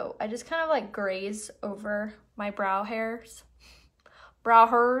 So I just kind of like graze over my brow hairs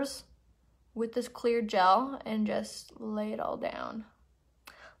with this clear gel and just lay it all down.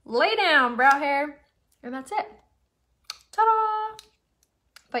 Lay down, brow hair. And that's it. Ta-da!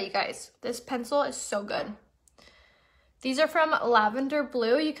 But you guys, this pencil is so good. These are from Lavender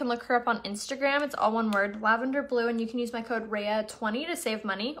Blue. You can look her up on Instagram. It's all one word, Lavender Blue, and you can use my code Raya20 to save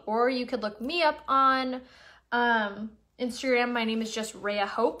money, or you could look me up on Instagram. My name is just Raya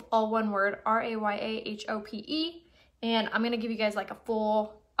Hope, all one word, R-A-Y-A-H-O-P-E, and I'm gonna give you guys like a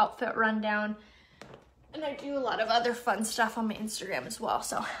full outfit rundown, and I do a lot of other fun stuff on my Instagram as well,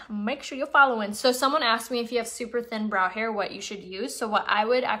 so make sure you're following. So someone asked me if you have super thin brow hair, what you should use. So what I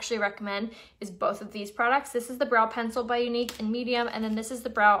would actually recommend is both of these products. This is the Brow Pencil by Unique in medium, and then this is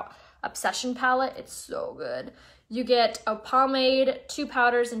the Brow Obsession palette. It's so good. You get a pomade, 2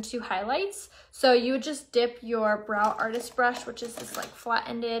 powders, and 2 highlights. So you would just dip your Brow Artist brush, which is this like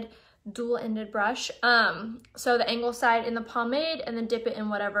flat-ended, dual-ended brush. So the angle side in the pomade, and then dip it in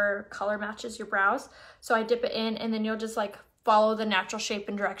whatever color matches your brows. So I dip it in, and then you'll just like follow the natural shape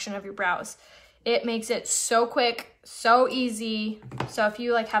and direction of your brows. It makes it so quick, so easy. So if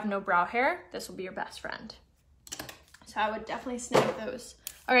you like have no brow hair, this will be your best friend. So I would definitely snag those.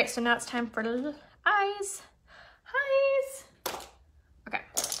 All right, so now it's time for the eyes. Eyes. Okay.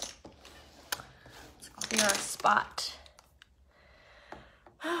 Let's clear our spot.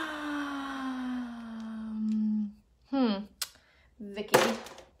 Vicky.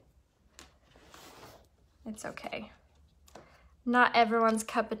 It's okay. Not everyone's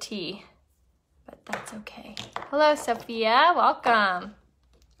cup of tea, but that's okay. Hello, Sophia. Welcome.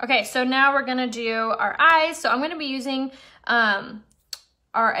 Okay, so now we're gonna do our eyes. So I'm gonna be using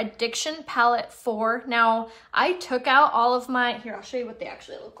our Addiction palette 4. Now, I took out all of my, here, I'll show you what they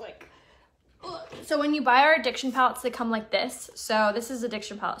actually look like. So when you buy our Addiction palettes, they come like this. So this is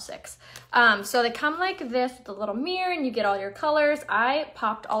Addiction palette 6. So they come like this with a little mirror and you get all your colors. I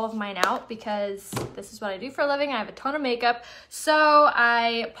popped all of mine out because this is what I do for a living. I have a ton of makeup. So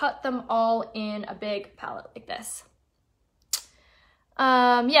I put them all in a big palette like this.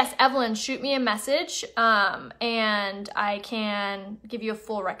 Yes, Evelyn, shoot me a message and I can give you a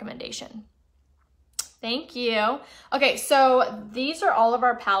full recommendation. Thank you. Okay, so these are all of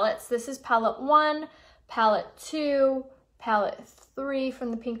our palettes. This is palette 1, palette 2, palette 3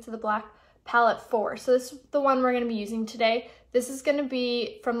 from the pink to the black, palette 4. So this is the one we're going to be using today. This is going to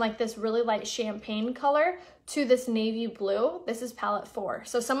be from like this really light champagne color to this navy blue. This is palette 4.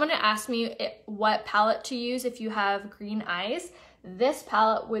 So someone asked me what palette to use if you have green eyes. This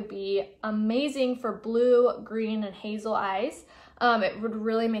palette would be amazing for blue, green, and hazel eyes. It would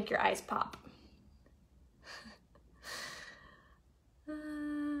really make your eyes pop.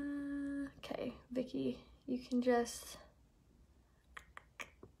 Okay, Vicky, you can just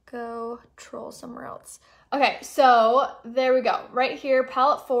go troll somewhere else. Okay, so there we go. Right here,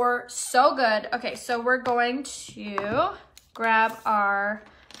 palette 4, so good. Okay, so we're going to grab our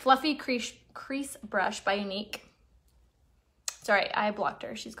Fluffy Crease Brush by Unique. Sorry, I blocked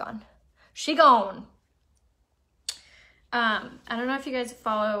her. She's gone. She gone. I don't know if you guys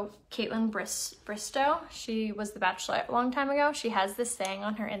follow Caitlin Bristow. She was the Bachelorette a long time ago. She has this saying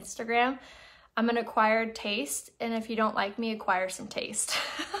on her Instagram, I'm an acquired taste, and if you don't like me, acquire some taste.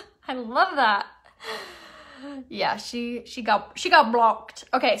 I love that. Yeah, she got blocked.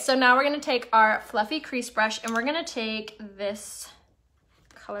 Okay, so now we're gonna take our Fluffy Crease Brush and we're gonna take this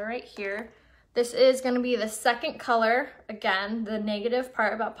color right here. This is going to be the second color. Again, the negative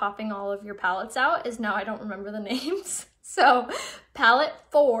part about popping all of your palettes out is now I don't remember the names. So palette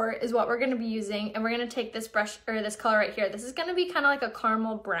 4 is what we're going to be using, and we're going to take this brush, or this color right here. This is going to be kind of like a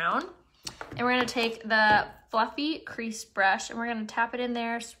caramel brown, and we're going to take the Fluffy Crease Brush and we're going to tap it in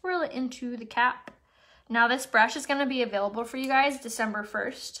there, swirl it into the cap. Now this brush is going to be available for you guys December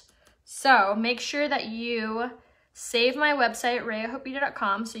 1st. So make sure that you save my website,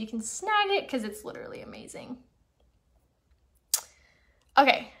 rayahopebeauty.com, so you can snag it because it's literally amazing.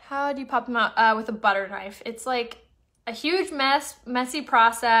 Okay, how do you pop them out? With a butter knife. It's like a huge messy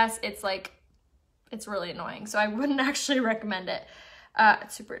process. It's really annoying, so I wouldn't actually recommend it.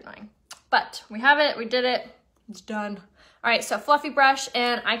 It's super annoying. But we have it, we did it, it's done. All right, so fluffy brush,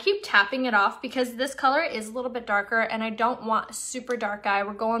 and I keep tapping it off because this color is a little bit darker and I don't want a super dark eye.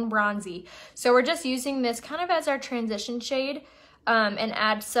 We're going bronzy. So we're just using this kind of as our transition shade and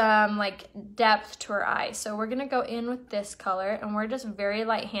add some like depth to our eye. So we're gonna go in with this color and we're just very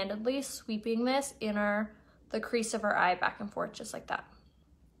light-handedly sweeping this in the crease of our eye back and forth just like that.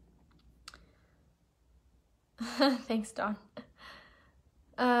 Thanks, Dawn.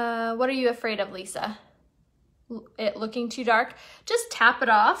 What are you afraid of, Lisa? It looking too dark? Just tap it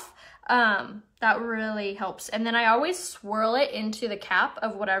off. That really helps. And then I always swirl it into the cap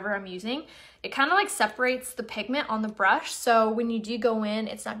of whatever I'm using. It kind of like separates the pigment on the brush, so when you do go in,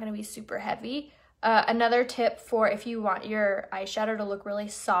 it's not going to be super heavy. Another tip for if you want your eyeshadow to look really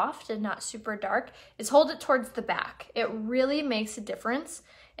soft and not super dark is hold it towards the back. It really makes a difference,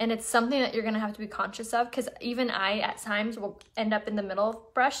 and it's something that you're going to have to be conscious of, because even I at times will end up in the middle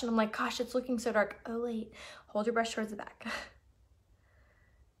of brush and I'm like, gosh, it's looking so dark. Oh wait, hold your brush towards the back.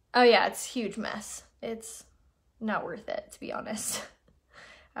 Oh yeah, it's a huge mess. It's not worth it, to be honest.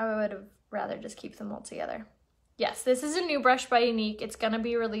 I would have rather just keep them all together. Yes, this is a new brush by Unique. It's going to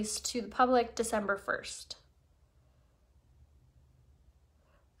be released to the public December 1st.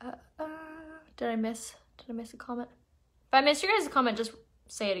 Did I miss a comment? If I missed your guys' comment, just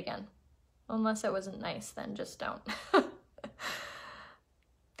say it again. Unless it wasn't nice, then just don't.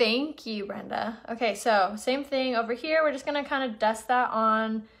 Thank you, Brenda. Okay, so same thing over here. We're just going to kind of dust that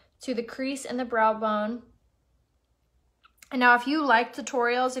on to the crease and the brow bone. And now if you like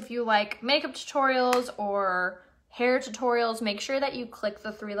tutorials, if you like makeup tutorials or hair tutorials, make sure that you click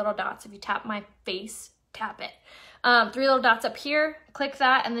the 3 little dots. If you tap my face, tap it. 3 little dots up here, click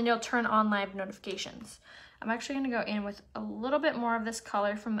that, and then you'll turn on live notifications. I'm actually gonna go in with a little bit more of this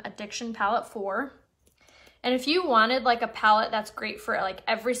color from Addiction Palette 4. And if you wanted like a palette that's great for like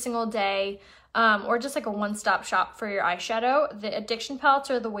every single day, or just like a one-stop shop for your eyeshadow, the Addiction palettes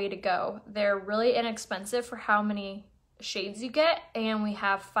are the way to go. They're really inexpensive for how many shades you get, and we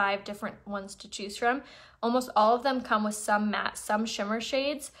have 5 different ones to choose from. Almost all of them come with some matte, some shimmer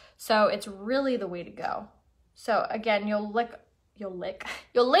shades, so it's really the way to go. So again, you'll lick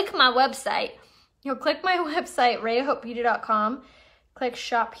my website. You'll click my website, rayahopebeauty.com, click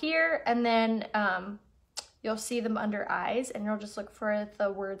shop here, and then you'll see them under eyes, and you'll just look for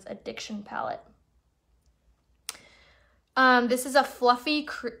the words Addiction Palette. This is a fluffy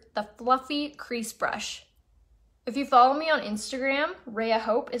crease brush. If you follow me on Instagram, Raya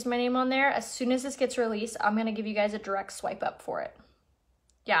Hope is my name on there. As soon as this gets released, I'm gonna give you guys a direct swipe up for it.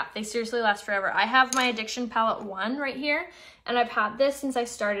 Yeah, they seriously last forever. I have my Addiction Palette 1 right here, and I've had this since I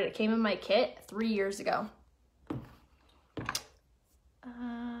started. It came in my kit 3 years ago.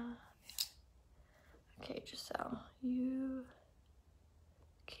 Okay, Giselle, you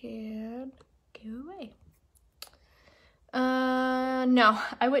can go away. No,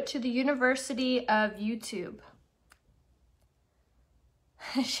 I went to the University of YouTube.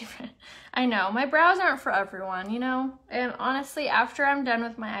 I know, my brows aren't for everyone, you know? And honestly, after I'm done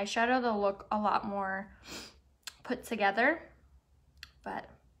with my eyeshadow, they'll look a lot more put together. But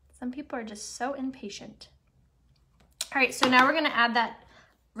some people are just so impatient. All right, so now we're gonna add that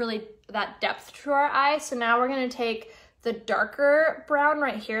depth to our eye. So now we're gonna take the darker brown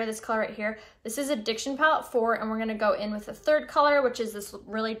right here, this color right here. This is Addiction Palette 4, and we're gonna go in with the 3rd color, which is this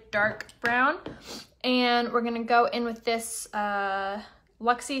really dark brown. And we're gonna go in with this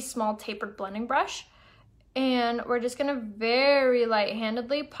Luxie small tapered blending brush. And we're just gonna very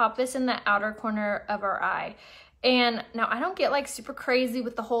light-handedly pop this in the outer corner of our eye. And now I don't get like super crazy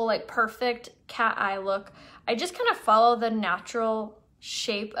with the whole like perfect cat eye look. I just kind of follow the natural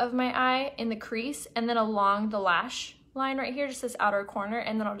shape of my eye in the crease and then along the lash line right here, just this outer corner,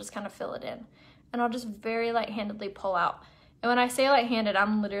 and then I'll just kind of fill it in. And I'll just very light-handedly pull out. And when I say light-handed,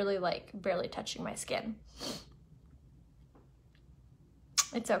 I'm literally like barely touching my skin.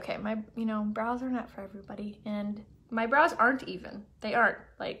 It's okay, my brows are not for everybody, and my brows aren't even. They aren't.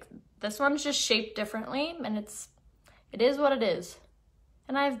 Like, this one's just shaped differently, and it is what it is.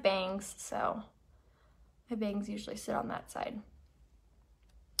 And I have bangs, so my bangs usually sit on that side.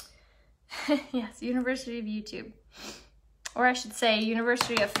 Yes, University of YouTube. Or I should say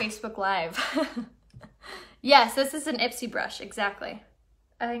University of Facebook Live. Yes, this is an Ipsy brush, exactly.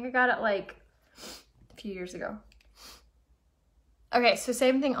 I think I got it like a few years ago. Okay, so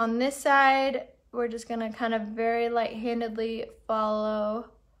same thing on this side. We're just gonna kind of very light-handedly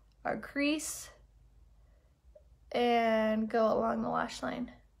follow our crease and go along the lash line.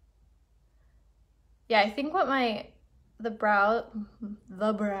 Yeah, I think what the brows,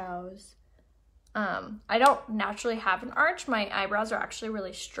 I don't naturally have an arch. My eyebrows are actually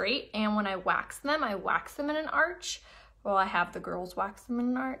really straight, and when I wax them in an arch. Well, I have the girls wax them in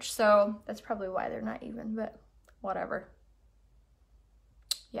an arch, so that's probably why they're not even, but whatever.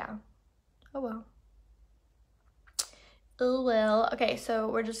 Yeah. Oh well. Oh well. Okay, so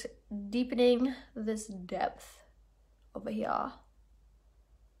we're just deepening this depth over here.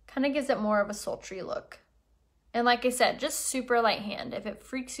 Kind of gives it more of a sultry look. And like I said, just super light hand. If it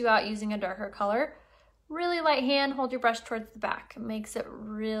freaks you out using a darker color, really light hand, hold your brush towards the back. It makes it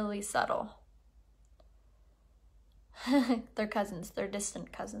really subtle. They're cousins. They're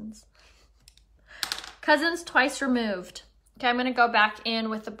distant cousins. Cousins twice removed. Okay, I'm gonna go back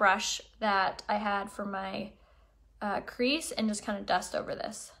in with the brush that I had for my crease and just kind of dust over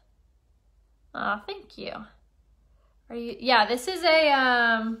this. Aw, thank you. Are you? Yeah, this is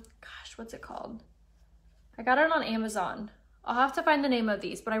a, gosh, what's it called? I got it on Amazon. I'll have to find the name of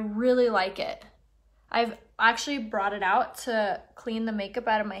these, but I really like it. I've actually brought it out to clean the makeup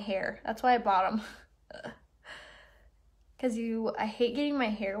out of my hair. That's why I bought them. Because I hate getting my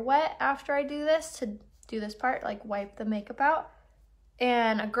hair wet after I do this, to do this part, like wipe the makeup out.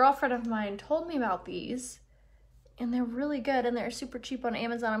 And a girlfriend of mine told me about these, and they're really good, and they're super cheap on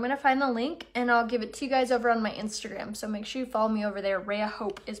Amazon. I'm gonna find the link and I'll give it to you guys over on my Instagram, so make sure you follow me over there. Raya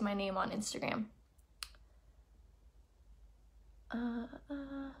Hope is my name on Instagram.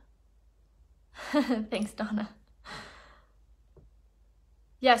 Thanks, Donna.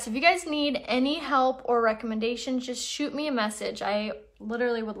 Yes, if you guys need any help or recommendations, just shoot me a message. I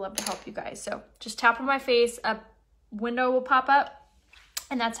literally would love to help you guys. So just tap on my face, a window will pop up,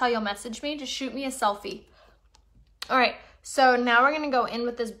 and that's how you'll message me. Just shoot me a selfie. All right, so now we're gonna go in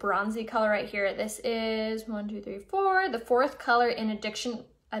with this bronzy color right here. This is 1, 2, 3, 4, the 4th color in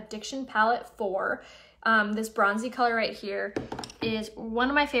Addiction Palette 4. This bronzy color right here is one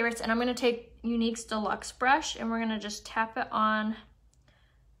of my favorites, and I'm gonna take Unique's Deluxe brush and we're gonna just tap it on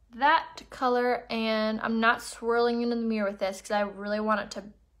that color, and I'm not swirling into the mirror with this because I really want it to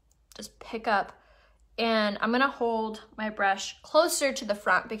just pick up. And I'm gonna hold my brush closer to the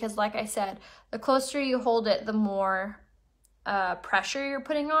front because, like I said, the closer you hold it, the more pressure you're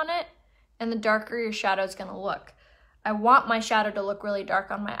putting on it and the darker your shadow is gonna look. I want my shadow to look really dark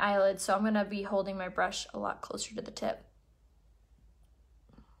on my eyelids, so I'm gonna be holding my brush a lot closer to the tip.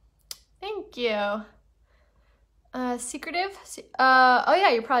 Thank you. Secretive? Oh yeah,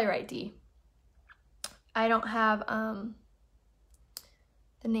 you're probably right, D. I don't have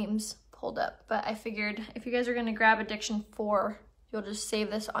the names pulled up, but I figured if you guys are gonna grab Addiction 4, you'll just save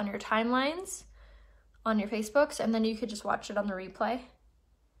this on your timelines, on your Facebooks, and then you could just watch it on the replay.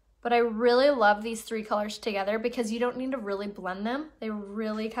 But I really love these 3 colors together because you don't need to really blend them. They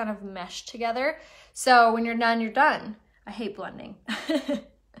really kind of mesh together. So when you're done, you're done. I hate blending,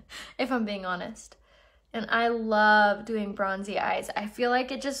 if I'm being honest. And I love doing bronzy eyes. I feel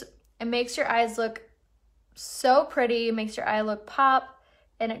like it makes your eyes look so pretty, it makes your eye look pop,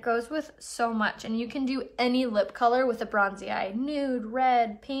 and it goes with so much. And you can do any lip color with a bronzy eye, nude,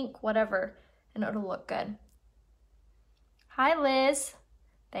 red, pink, whatever, and it'll look good. Hi, Liz.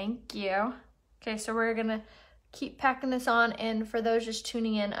 Thank you. Okay, so we're gonna keep packing this on, and for those just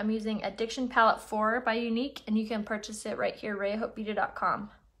tuning in, I'm using Addiction Palette 4 by Unique, and you can purchase it right here,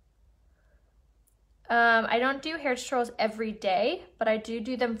 rayahopebeauty.com. I don't do hair tutorials every day, but I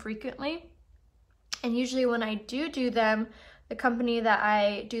do them frequently. And usually when I do them, the company that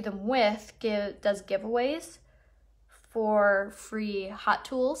I do them with does giveaways for free hot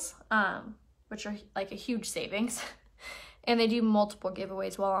tools, which are like a huge savings. And they do multiple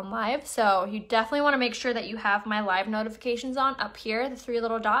giveaways while I'm live. So you definitely want to make sure that you have my live notifications on up here, the 3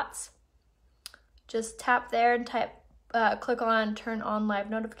 little dots. Just tap there and click on turn on live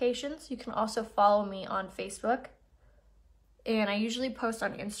notifications. You can also follow me on Facebook. And I usually post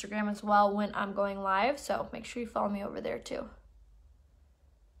on Instagram as well when I'm going live. So make sure you follow me over there too,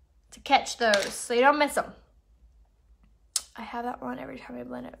 to catch those so you don't miss them. I have that one every time I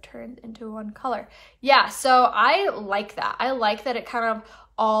blend it turns into one color. Yeah, so I like that. I like that it kind of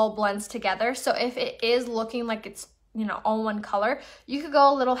all blends together. So if it is looking like it's, you know, all one color, you could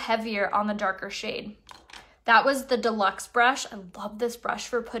go a little heavier on the darker shade. That was the Deluxe brush. I love this brush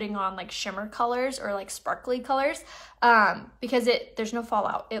for putting on like shimmer colors or like sparkly colors because there's no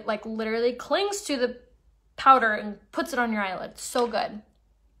fallout. It like literally clings to the powder and puts it on your eyelid. So good.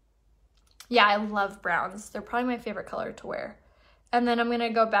 Yeah, I love browns. They're probably my favorite color to wear. And then I'm going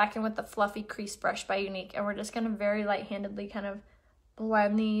to go back in with the fluffy crease brush by Unique, and we're just going to very light-handedly kind of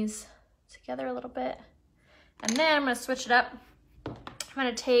blend these together a little bit. And then I'm going to switch it up. I'm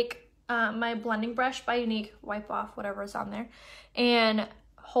going to take my blending brush by Unique, wipe off whatever's on there, and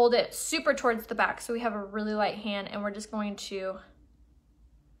hold it super towards the back so we have a really light hand, and we're just going to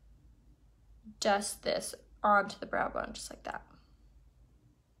dust this onto the brow bone just like that.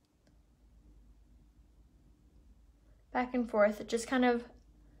 Back and forth, just kind of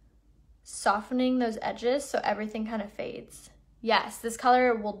softening those edges so everything kind of fades. Yes, this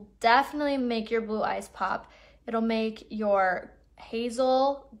color will definitely make your blue eyes pop. It'll make your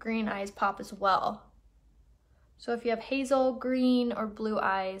hazel green eyes pop as well. So if you have hazel, green, or blue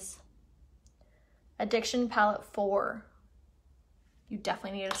eyes, Addiction Palette 4, you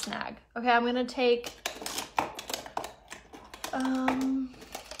definitely need a snag. Okay, I'm gonna take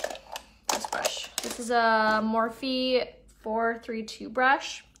this brush. This is a Morphe 432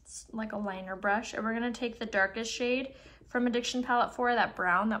 brush. It's like a liner brush. And we're gonna take the darkest shade from Addiction Palette 4, that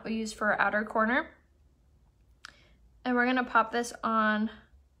brown that we use for our outer corner. And we're gonna pop this on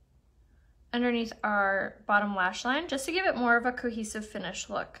underneath our bottom lash line just to give it more of a cohesive finish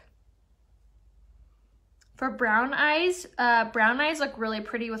look. For brown eyes look really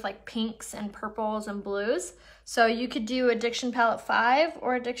pretty with like pinks and purples and blues. So you could do Addiction Palette 5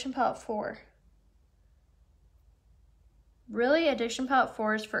 or Addiction Palette 4. Really, Addiction Palette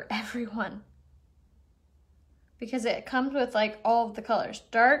 4 is for everyone because it comes with like all of the colors,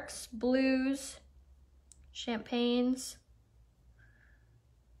 darks, blues, champagnes.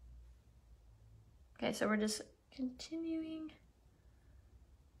 Okay, so we're just continuing,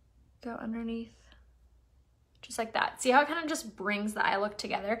 go underneath, just like that. See how it kind of just brings the eye look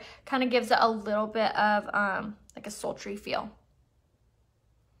together? Kind of gives it a little bit of like a sultry feel.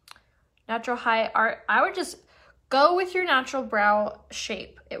 Natural high art, I would just go with your natural brow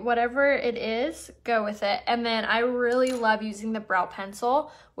shape. Whatever it is, go with it. And then I really love using the brow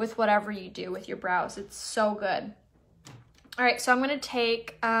pencil with whatever you do with your brows. It's so good. All right, so I'm gonna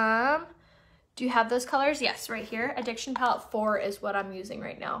take Do you have those colors? Yes, right here. Addiction Palette 4 is what I'm using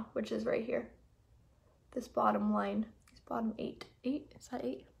right now, which is right here. This bottom line, this bottom 8. 8? Is that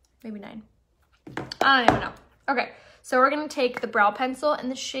 8? Maybe 9. I don't even know. Okay, so we're gonna take the brow pencil in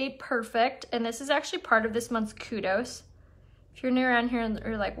the shade Perfect, and this is actually part of this month's Kudos. If you're new around here and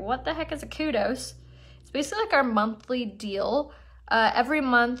you're like, what the heck is a Kudos? It's basically like our monthly deal. Every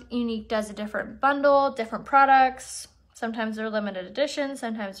month, Unique does a different bundle, different products. Sometimes they're limited edition,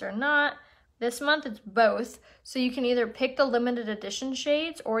 sometimes they're not. This month, it's both. So you can either pick the limited edition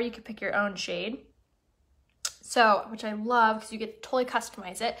shades or you can pick your own shade. So, which I love because you get to totally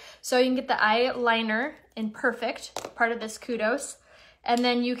customize it. So you can get the eyeliner in Perfect, part of this Kudos. And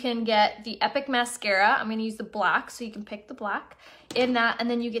then you can get the Epic Mascara. I'm gonna use the black, so you can pick the black in that. And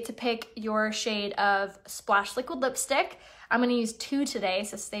then you get to pick your shade of Splash Liquid Lipstick. I'm gonna use 2 today,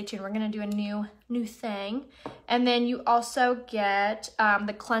 so stay tuned. We're gonna do a new thing. And then you also get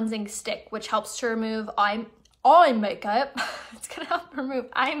the cleansing stick, which helps to remove eye makeup. It's gonna help remove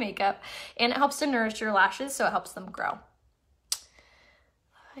eye makeup, and it helps to nourish your lashes, so it helps them grow.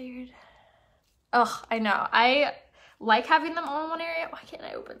 Oh, I know. I like having them all in one area. Why can't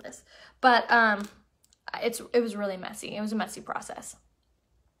I open this? But it was really messy. It was a messy process.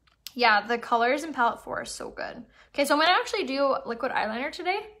 Yeah, the colors in palette 4 are so good. Okay, so I'm gonna actually do liquid eyeliner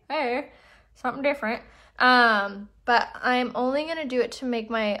today. Hey, something different. But I'm only gonna do it to make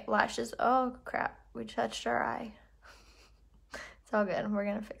my lashes. Oh crap, we touched our eye. It's all good. We're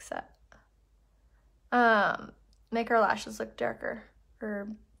gonna fix that. Make our lashes look darker, or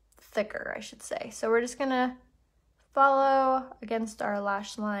thicker, I should say. So we're just gonna follow against our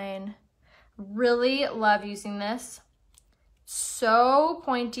lash line. Really love using this. So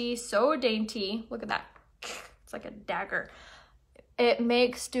pointy, so dainty. Look at that. It's like a dagger. It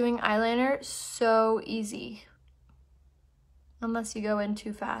makes doing eyeliner so easy. Unless you go in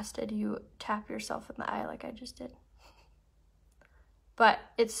too fast and you tap yourself in the eye like I just did. But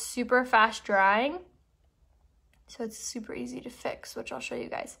it's super fast drying, so it's super easy to fix, which I'll show you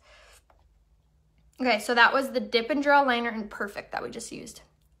guys. Okay, so that was the Dip and Draw liner in Perfect that we just used.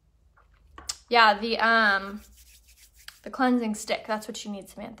 Yeah, the cleansing stick, that's what you need,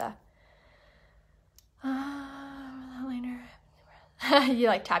 Samantha. Liner. You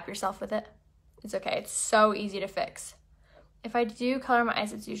like tap yourself with it. It's okay, it's so easy to fix. If I do color my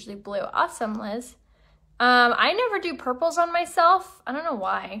eyes, it's usually blue. Awesome, Liz. I never do purples on myself. I don't know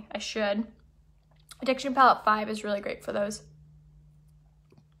why, I should. Addiction Palette 5 is really great for those.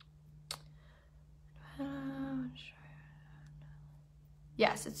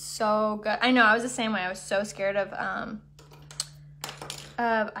 Yes, it's so good. I know, I was the same way. I was so scared of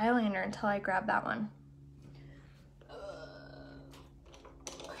eyeliner until I grabbed that one.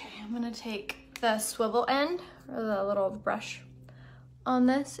 Okay, I'm gonna take the swivel end, or the little brush on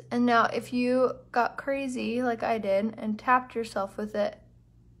this. And now if you got crazy like I did and tapped yourself with it,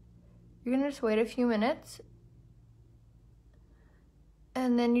 you're gonna just wait a few minutes.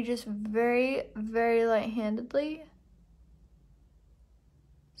 And then you just very, very light-handedly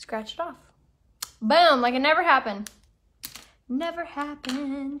scratch it off. Boom, like it never happened. Never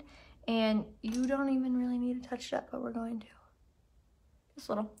happened. And you don't even really need to touch it up, but we're going to. Just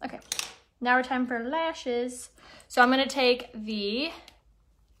a little. Okay. Now we're time for lashes. So I'm gonna take this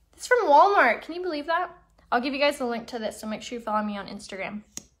is from Walmart. Can you believe that? I'll give you guys the link to this, so make sure you follow me on Instagram.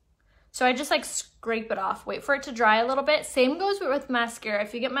 So I just like scrape it off, wait for it to dry a little bit. Same goes with mascara.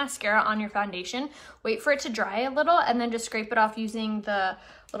 If you get mascara on your foundation, wait for it to dry a little and then just scrape it off using the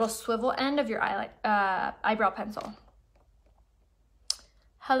little swivel end of your eyebrow pencil.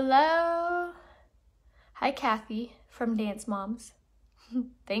 Hello. Hi, Kathy from Dance Moms.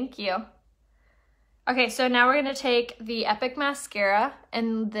 Thank you. Okay, so now we're gonna take the Epic Mascara,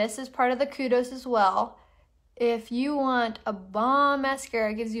 and this is part of the Kudos as well. If you want a bomb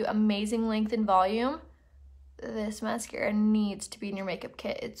mascara, it gives you amazing length and volume, this mascara needs to be in your makeup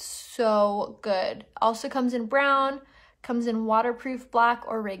kit. It's so good. Also comes in brown, comes in waterproof black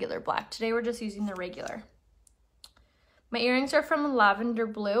or regular black. Today we're just using the regular. My earrings are from Lavender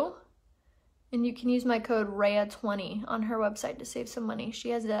Blue, and you can use my code Raya20 on her website to save some money. She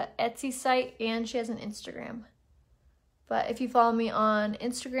has an Etsy site and she has an Instagram. But if you follow me on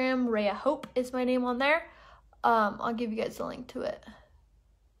Instagram, Raya Hope is my name on there. I'll give you guys the link to it.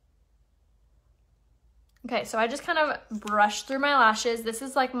 Okay, so I just kind of brush through my lashes. This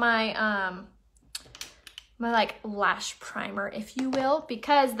is like my my like lash primer, if you will,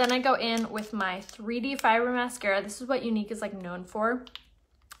 because then I go in with my 3D fiber mascara. This is what Unique is like known for.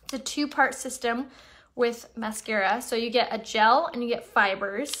 It's a 2-part system with mascara. So you get a gel and you get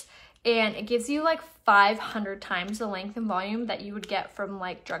fibers. and it gives you like 500 times the length and volume that you would get from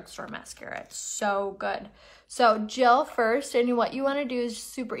like drugstore mascara. It's so good. So gel first, and what you want to do is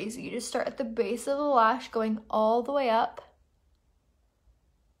super easy. You just start at the base of the lash going all the way up,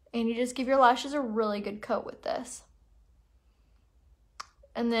 and you just give your lashes a really good coat with this.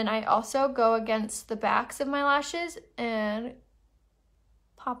 And then I also go against the backs of my lashes and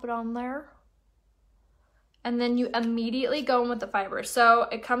pop it on there. And then you immediately go in with the fiber. So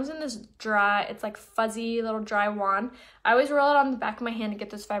it comes in this dry, it's like fuzzy little dry wand. I always roll it on the back of my hand to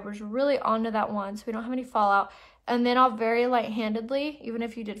get those fibers really onto that wand so we don't have any fallout. And then I'll very light-handedly, even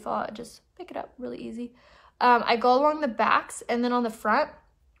if you did fall out, just pick it up really easy. I go along the backs, and then on the front,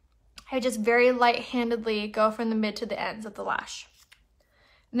 I just very light-handedly go from the mid to the ends of the lash.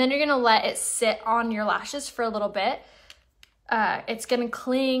 And then you're gonna let it sit on your lashes for a little bit. It's gonna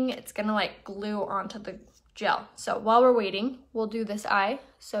cling, it's gonna like glue onto the gel. So while we're waiting, we'll do this eye.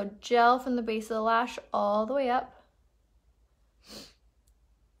 So gel from the base of the lash all the way up.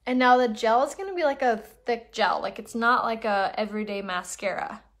 And now the gel is gonna be like a thick gel, like it's not like a everyday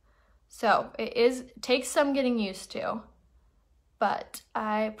mascara. So it takes some getting used to, but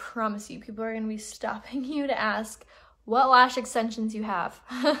I promise you, people are gonna be stopping you to ask what lash extensions you have.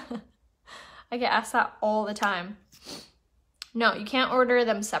 I get asked that all the time. No, you can't order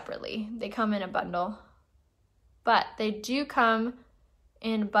them separately. They come in a bundle. But they do come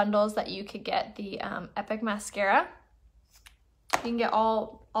in bundles that you could get the Epic Mascara. You can get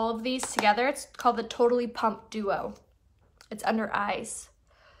all of these together. It's called the Totally Pump Duo. It's under eyes.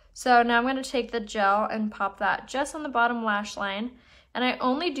 So now I'm going to take the gel and pop that just on the bottom lash line. And I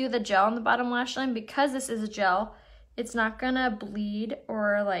only do the gel on the bottom lash line because this is a gel. It's not going to bleed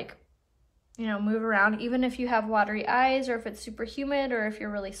or like, you know, move around, even if you have watery eyes or if it's super humid or if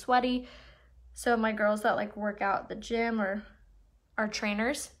you're really sweaty. So my girls that like work out at the gym or are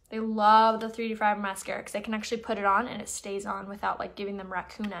trainers, they love the 3D Fiber Mascara because they can actually put it on and it stays on without like giving them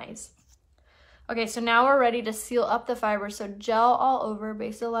raccoon eyes. Okay, so now we're ready to seal up the fiber. So gel all over,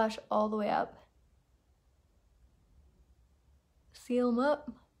 base of the lash all the way up. Seal them up.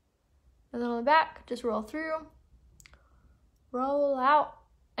 And then on the back, just roll through, roll out.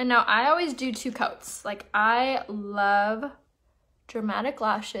 And now I always do 2 coats. Like I love dramatic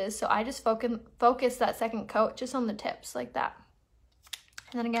lashes, so I just focus that second coat just on the tips like that.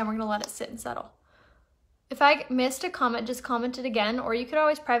 And then again, we're gonna let it sit and settle. If I missed a comment, just comment it again, or you could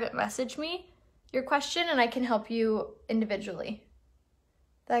always private message me your question and I can help you individually.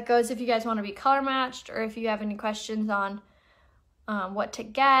 That goes if you guys want to be color matched or if you have any questions on what to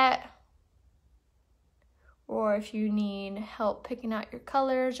get, or if you need help picking out your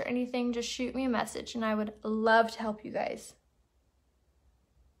colors or anything, just shoot me a message and I would love to help you guys.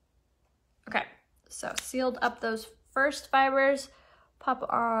 Okay, so sealed up those first fibers, pop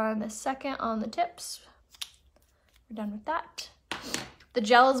on the second on the tips. We're done with that. The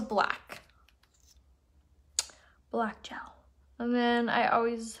gel is black. Black gel. And then I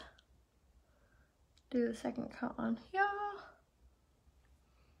always do the second coat on here.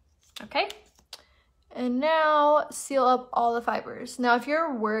 Okay. And now seal up all the fibers. Now, if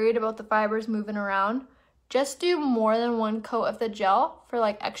you're worried about the fibers moving around, just do more than 1 coat of the gel for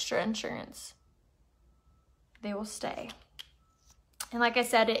like extra insurance. They will stay. And like I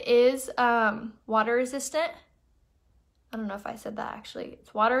said, it is water resistant. I don't know if I said that actually.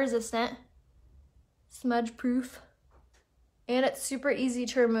 It's water resistant, smudge proof, and it's super easy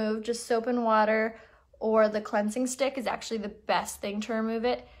to remove. Just soap and water or the cleansing stick is actually the best thing to remove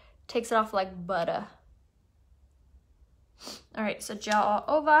it. Takes it off like butter. All right, so gel all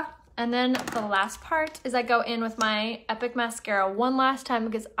over. And then the last part is I go in with my Epic Mascara one last time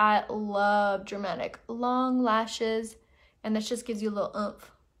because I love dramatic long lashes, and this just gives you a little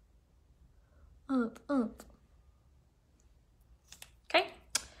oomph. Oomph. Okay,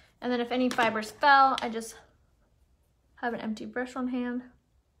 and then if any fibers fell, I just have an empty brush on hand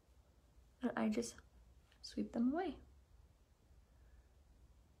and I just sweep them away.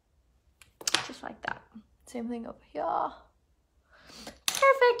 Just like that. Same thing over here.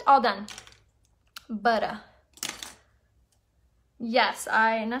 Perfect, all done. But yes,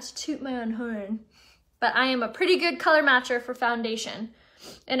 not to toot my own horn, but I am a pretty good color matcher for foundation.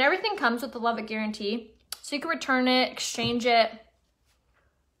 And everything comes with the Love It guarantee. So you can return it, exchange it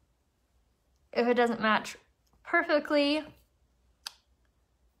if it doesn't match perfectly.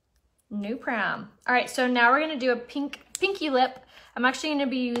 No problem. All right, so now we're gonna do a pinky lip. I'm actually gonna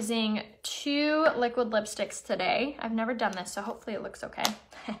be using 2 liquid lipsticks today. I've never done this, so hopefully it looks okay.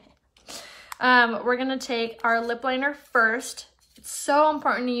 We're gonna take our lip liner first. It's so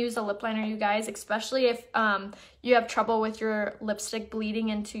important to use a lip liner, you guys, especially if you have trouble with your lipstick bleeding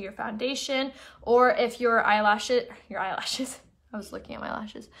into your foundation, or if your eyelashes, I was looking at my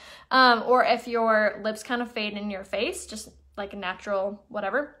lashes, or if your lips kind of fade in your face, just like a natural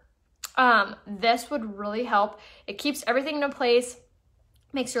whatever. This would really help. It keeps everything in place,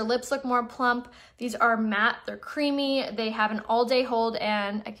 makes your lips look more plump. These are matte, they're creamy, they have an all-day hold,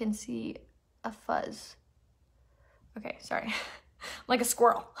 and I can see a fuzz. Okay, sorry. Like a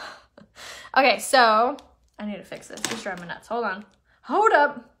squirrel. Okay, so I need to fix this. It's driving me nuts. Hold on. Hold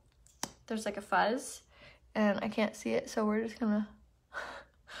up. There's like a fuzz and I can't see it, so we're just gonna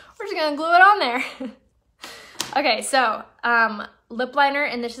glue it on there. Okay, so lip liner,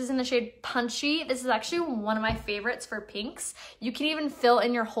 and this is in the shade Punchy. This is actually one of my favorites for pinks. You can even fill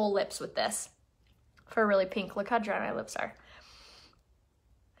in your whole lips with this for really pink. Look how dry my lips are.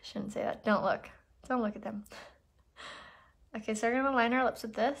 I shouldn't say that. Don't look. Don't look at them. Okay, so we're gonna line our lips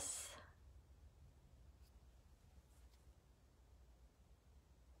with this.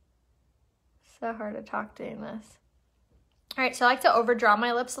 So hard to talk doing this. All right, so I like to overdraw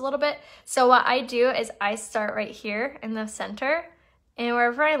my lips a little bit. So what I do is I start right here in the center, and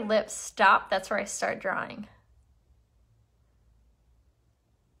wherever my lips stop, that's where I start drawing.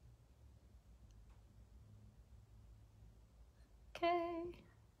 Okay.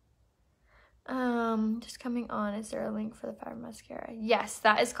 Just coming on, is there a link for the Fire Mascara? Yes,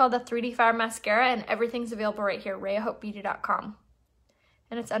 that is called the 3D Fire Mascara, and everything's available right here, RayaHopeBeauty.com.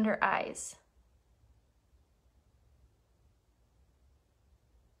 And it's under eyes.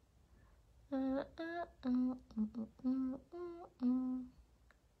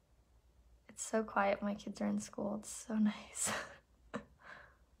 It's so quiet, my kids are in school, it's so nice.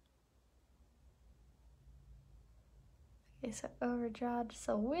 Okay, so overdraw just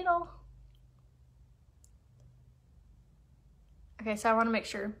a little. Okay, so I want to make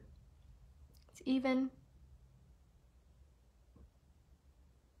sure it's even.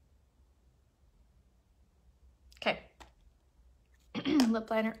 Okay.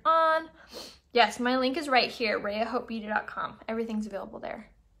 Lip liner on. Yes, my link is right here, RayaHopeBeauty.com. Everything's available there.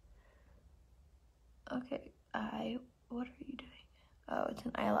 Okay, what are you doing? Oh, it's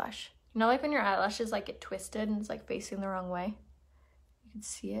an eyelash. You know, like when your eyelashes like get twisted and it's like facing the wrong way? You can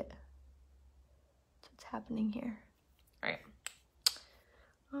see it. That's what's happening here. All right.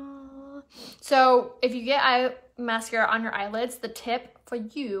 So if you get eye mascara on your eyelids, the tip for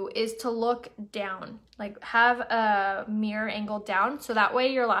you is to look down, like have a mirror angle down, so that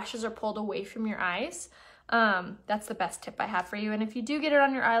way your lashes are pulled away from your eyes. That's the best tip I have for you. And if you do get it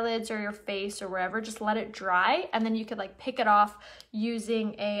on your eyelids or your face or wherever, just let it dry, and then you could like pick it off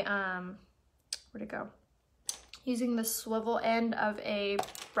using a where'd it go? Using the swivel end of a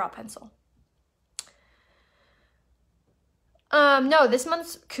brow pencil. No, this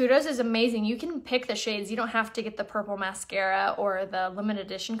month's Kudos is amazing. You can pick the shades. You don't have to get the purple mascara or the limited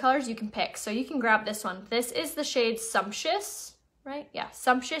edition colors. You can pick. So you can grab this one. This is the shade Sumptuous, right? Yeah,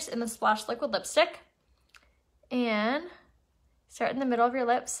 Sumptuous in the Splash Liquid Lipstick. And start in the middle of your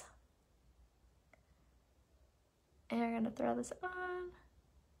lips. And we're gonna throw this on.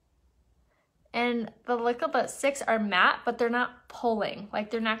 And the liquid lipsticks are matte, but they're not pulling. Like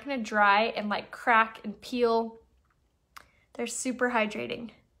they're not gonna dry and like crack and peel. They're super hydrating,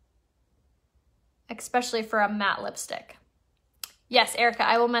 especially for a matte lipstick. Yes, Erica,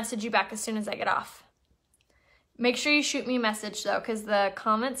 I will message you back as soon as I get off. Make sure you shoot me a message though, because the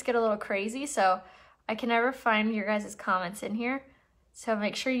comments get a little crazy, so I can never find your guys' comments in here. So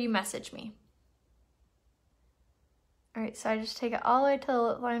make sure you message me. All right, so I just take it all the way to the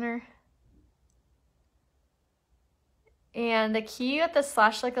lip liner. And the key with the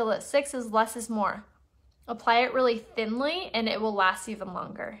Slash Liquid Lipsticks is less is more. Apply it really thinly and it will last even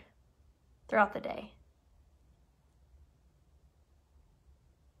longer throughout the day.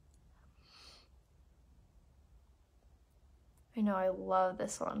 I know, I love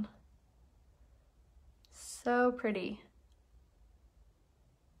this one. So pretty.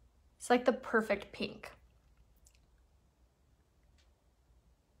 It's like the perfect pink.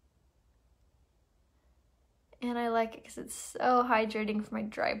 And I like it because it's so hydrating for my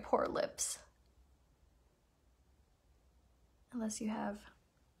dry, pore lips. Unless you have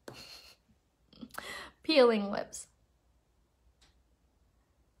peeling lips.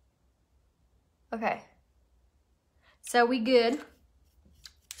 Okay. So we good.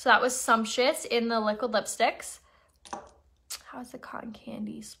 So that was Sumptuous in the liquid lipsticks. How's the cotton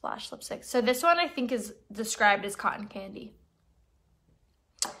candy splash lipstick? So this one I think is described as cotton candy.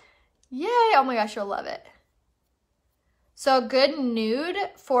 Yay! Oh my gosh, you'll love it. So a good nude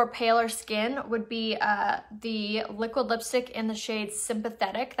for paler skin would be the liquid lipstick in the shade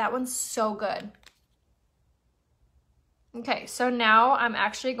Sympathetic. That one's so good. Okay, so now I'm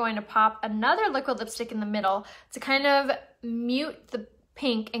actually going to pop another liquid lipstick in the middle to kind of mute the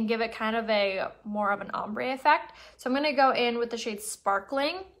pink and give it kind of a more of an ombre effect. So I'm gonna go in with the shade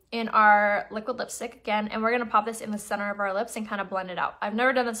Sparkling in our liquid lipstick again, and we're gonna pop this in the center of our lips and kind of blend it out. I've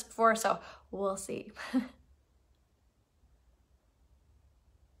never done this before, so we'll see.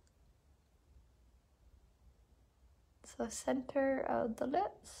 So center of the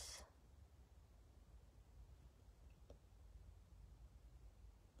lips.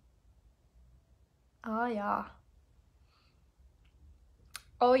 Oh yeah.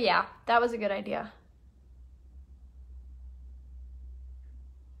 Oh yeah, that was a good idea.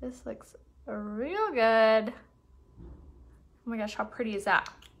 This looks real good. Oh my gosh, how pretty is that?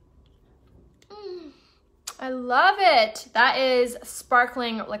 I love it. That is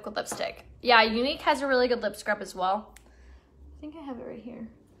Sparkling liquid lipstick. Yeah, Unique has a really good lip scrub as well. I think I have it right here.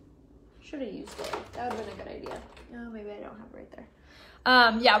 Should have used it. That would have been a good idea. Oh, maybe I don't have it right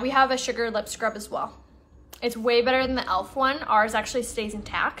there. Yeah, we have a sugar lip scrub as well. It's way better than the e.l.f. one. Ours actually stays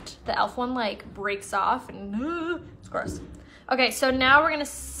intact. The e.l.f. one like breaks off and it's gross. Okay, so now we're gonna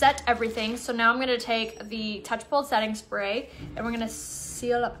set everything. So now I'm gonna take the Touch Bold setting spray and we're gonna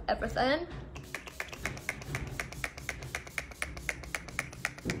seal up everything.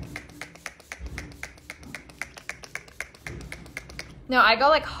 Now I go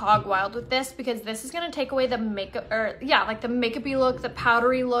like hog wild with this because this is gonna take away the makeup, or yeah, like the makeup-y look, the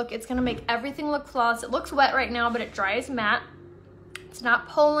powdery look. It's gonna make everything look flawless. It looks wet right now, but it dries matte. It's not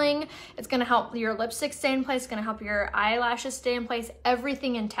pulling. It's gonna help your lipstick stay in place. It's gonna help your eyelashes stay in place,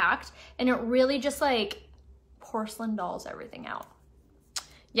 everything intact. And it really just like porcelain dolls everything out.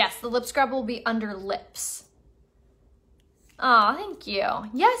 Yes, the lip scrub will be under lips. Oh, thank you.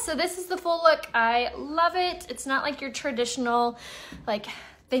 Yes, so this is the full look. I love it. It's not like your traditional like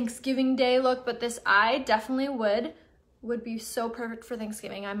Thanksgiving Day look, but this I definitely would be so perfect for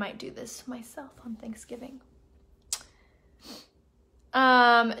Thanksgiving. I might do this myself on Thanksgiving.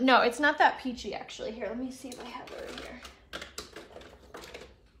 No, it's not that peachy actually. Here, let me see if I have it right here.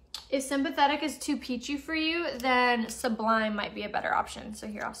 If Sympathetic is too peachy for you, then Sublime might be a better option. So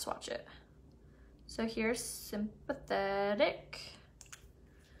here, I'll swatch it. So here's Sympathetic,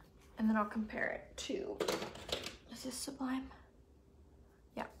 and then I'll compare it to, is this Sublime?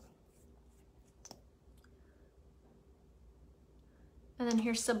 Yeah. And then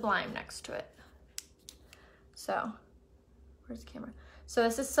here's Sublime next to it. So, where's the camera? So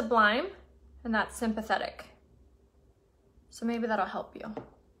this is Sublime, and that's Sympathetic. So maybe that'll help you.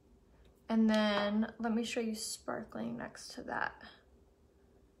 And then let me show you Sparkling next to that.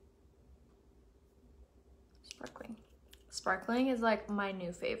 Sparkling. Sparkling is like my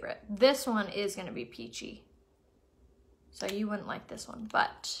new favorite. This one is gonna be peachy. So you wouldn't like this one,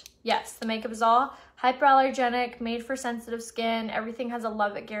 but yes, the makeup is all hyperallergenic, made for sensitive skin. Everything has a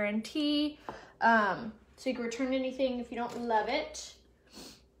love it guarantee. So you can return anything if you don't love it.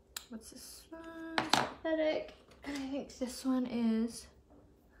 What's this one? Sympathetic. And I think this one is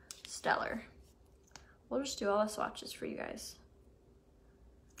Stellar. We'll just do all the swatches for you guys.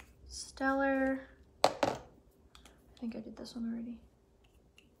 Stellar. I think I did this one already.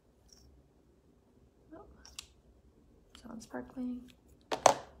 Nope. This one's Sparkling.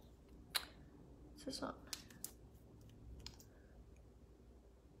 What's this one?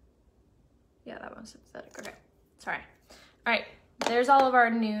 Yeah, that one's Sympathetic. Okay, sorry. All right, there's all of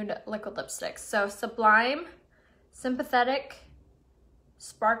our nude liquid lipsticks. So Sublime, Sympathetic,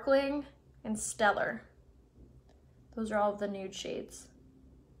 Sparkling, and Stellar. Those are all of the nude shades.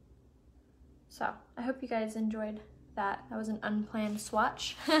 So I hope you guys enjoyed that. That was an unplanned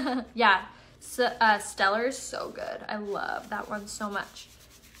swatch. Yeah, so, Stellar is so good. I love that one so much.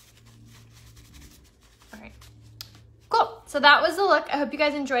 All right, cool. So that was the look. I hope you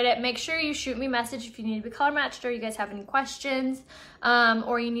guys enjoyed it. Make sure you shoot me a message if you need to be color matched or you guys have any questions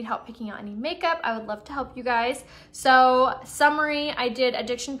or you need help picking out any makeup. I would love to help you guys. So summary, I did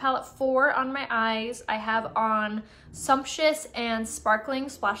Addiction Palette 4 on my eyes. I have on Sumptuous and Sparkling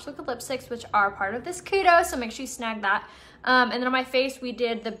Splash Liquid Lipsticks, which are part of this kudo, so make sure you snag that. And then on my face, we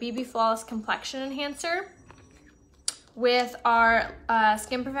did the BB Flawless Complexion Enhancer with our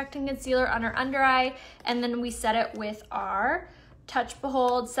Skin Perfecting Concealer on our under eye, and then we set it with our Touch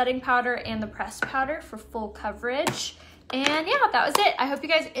Behold setting powder and the pressed powder for full coverage. And yeah, that was it. I hope you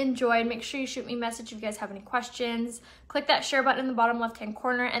guys enjoyed. Make sure you shoot me a message if you guys have any questions. Click that share button in the bottom left-hand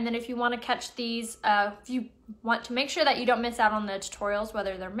corner, and then if you want to catch these, if you want to make sure that you don't miss out on the tutorials,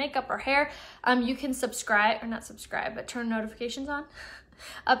 whether they're makeup or hair, you can subscribe, or not subscribe, but turn notifications on.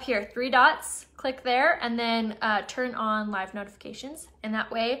 Up here, 3 dots, click there, and then turn on live notifications. And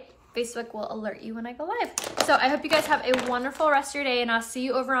that way, Facebook will alert you when I go live. So I hope you guys have a wonderful rest of your day, and I'll see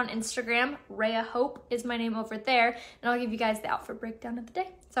you over on Instagram. Raya Hope is my name over there, and I'll give you guys the outfit breakdown of the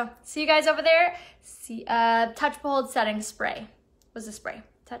day. So see you guys over there. See, Touch Behold Setting Spray was a spray.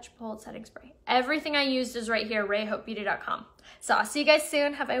 Touch Behold Setting Spray. Everything I used is right here, RayaHopeBeauty.com. So I'll see you guys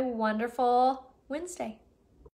soon. Have a wonderful Wednesday.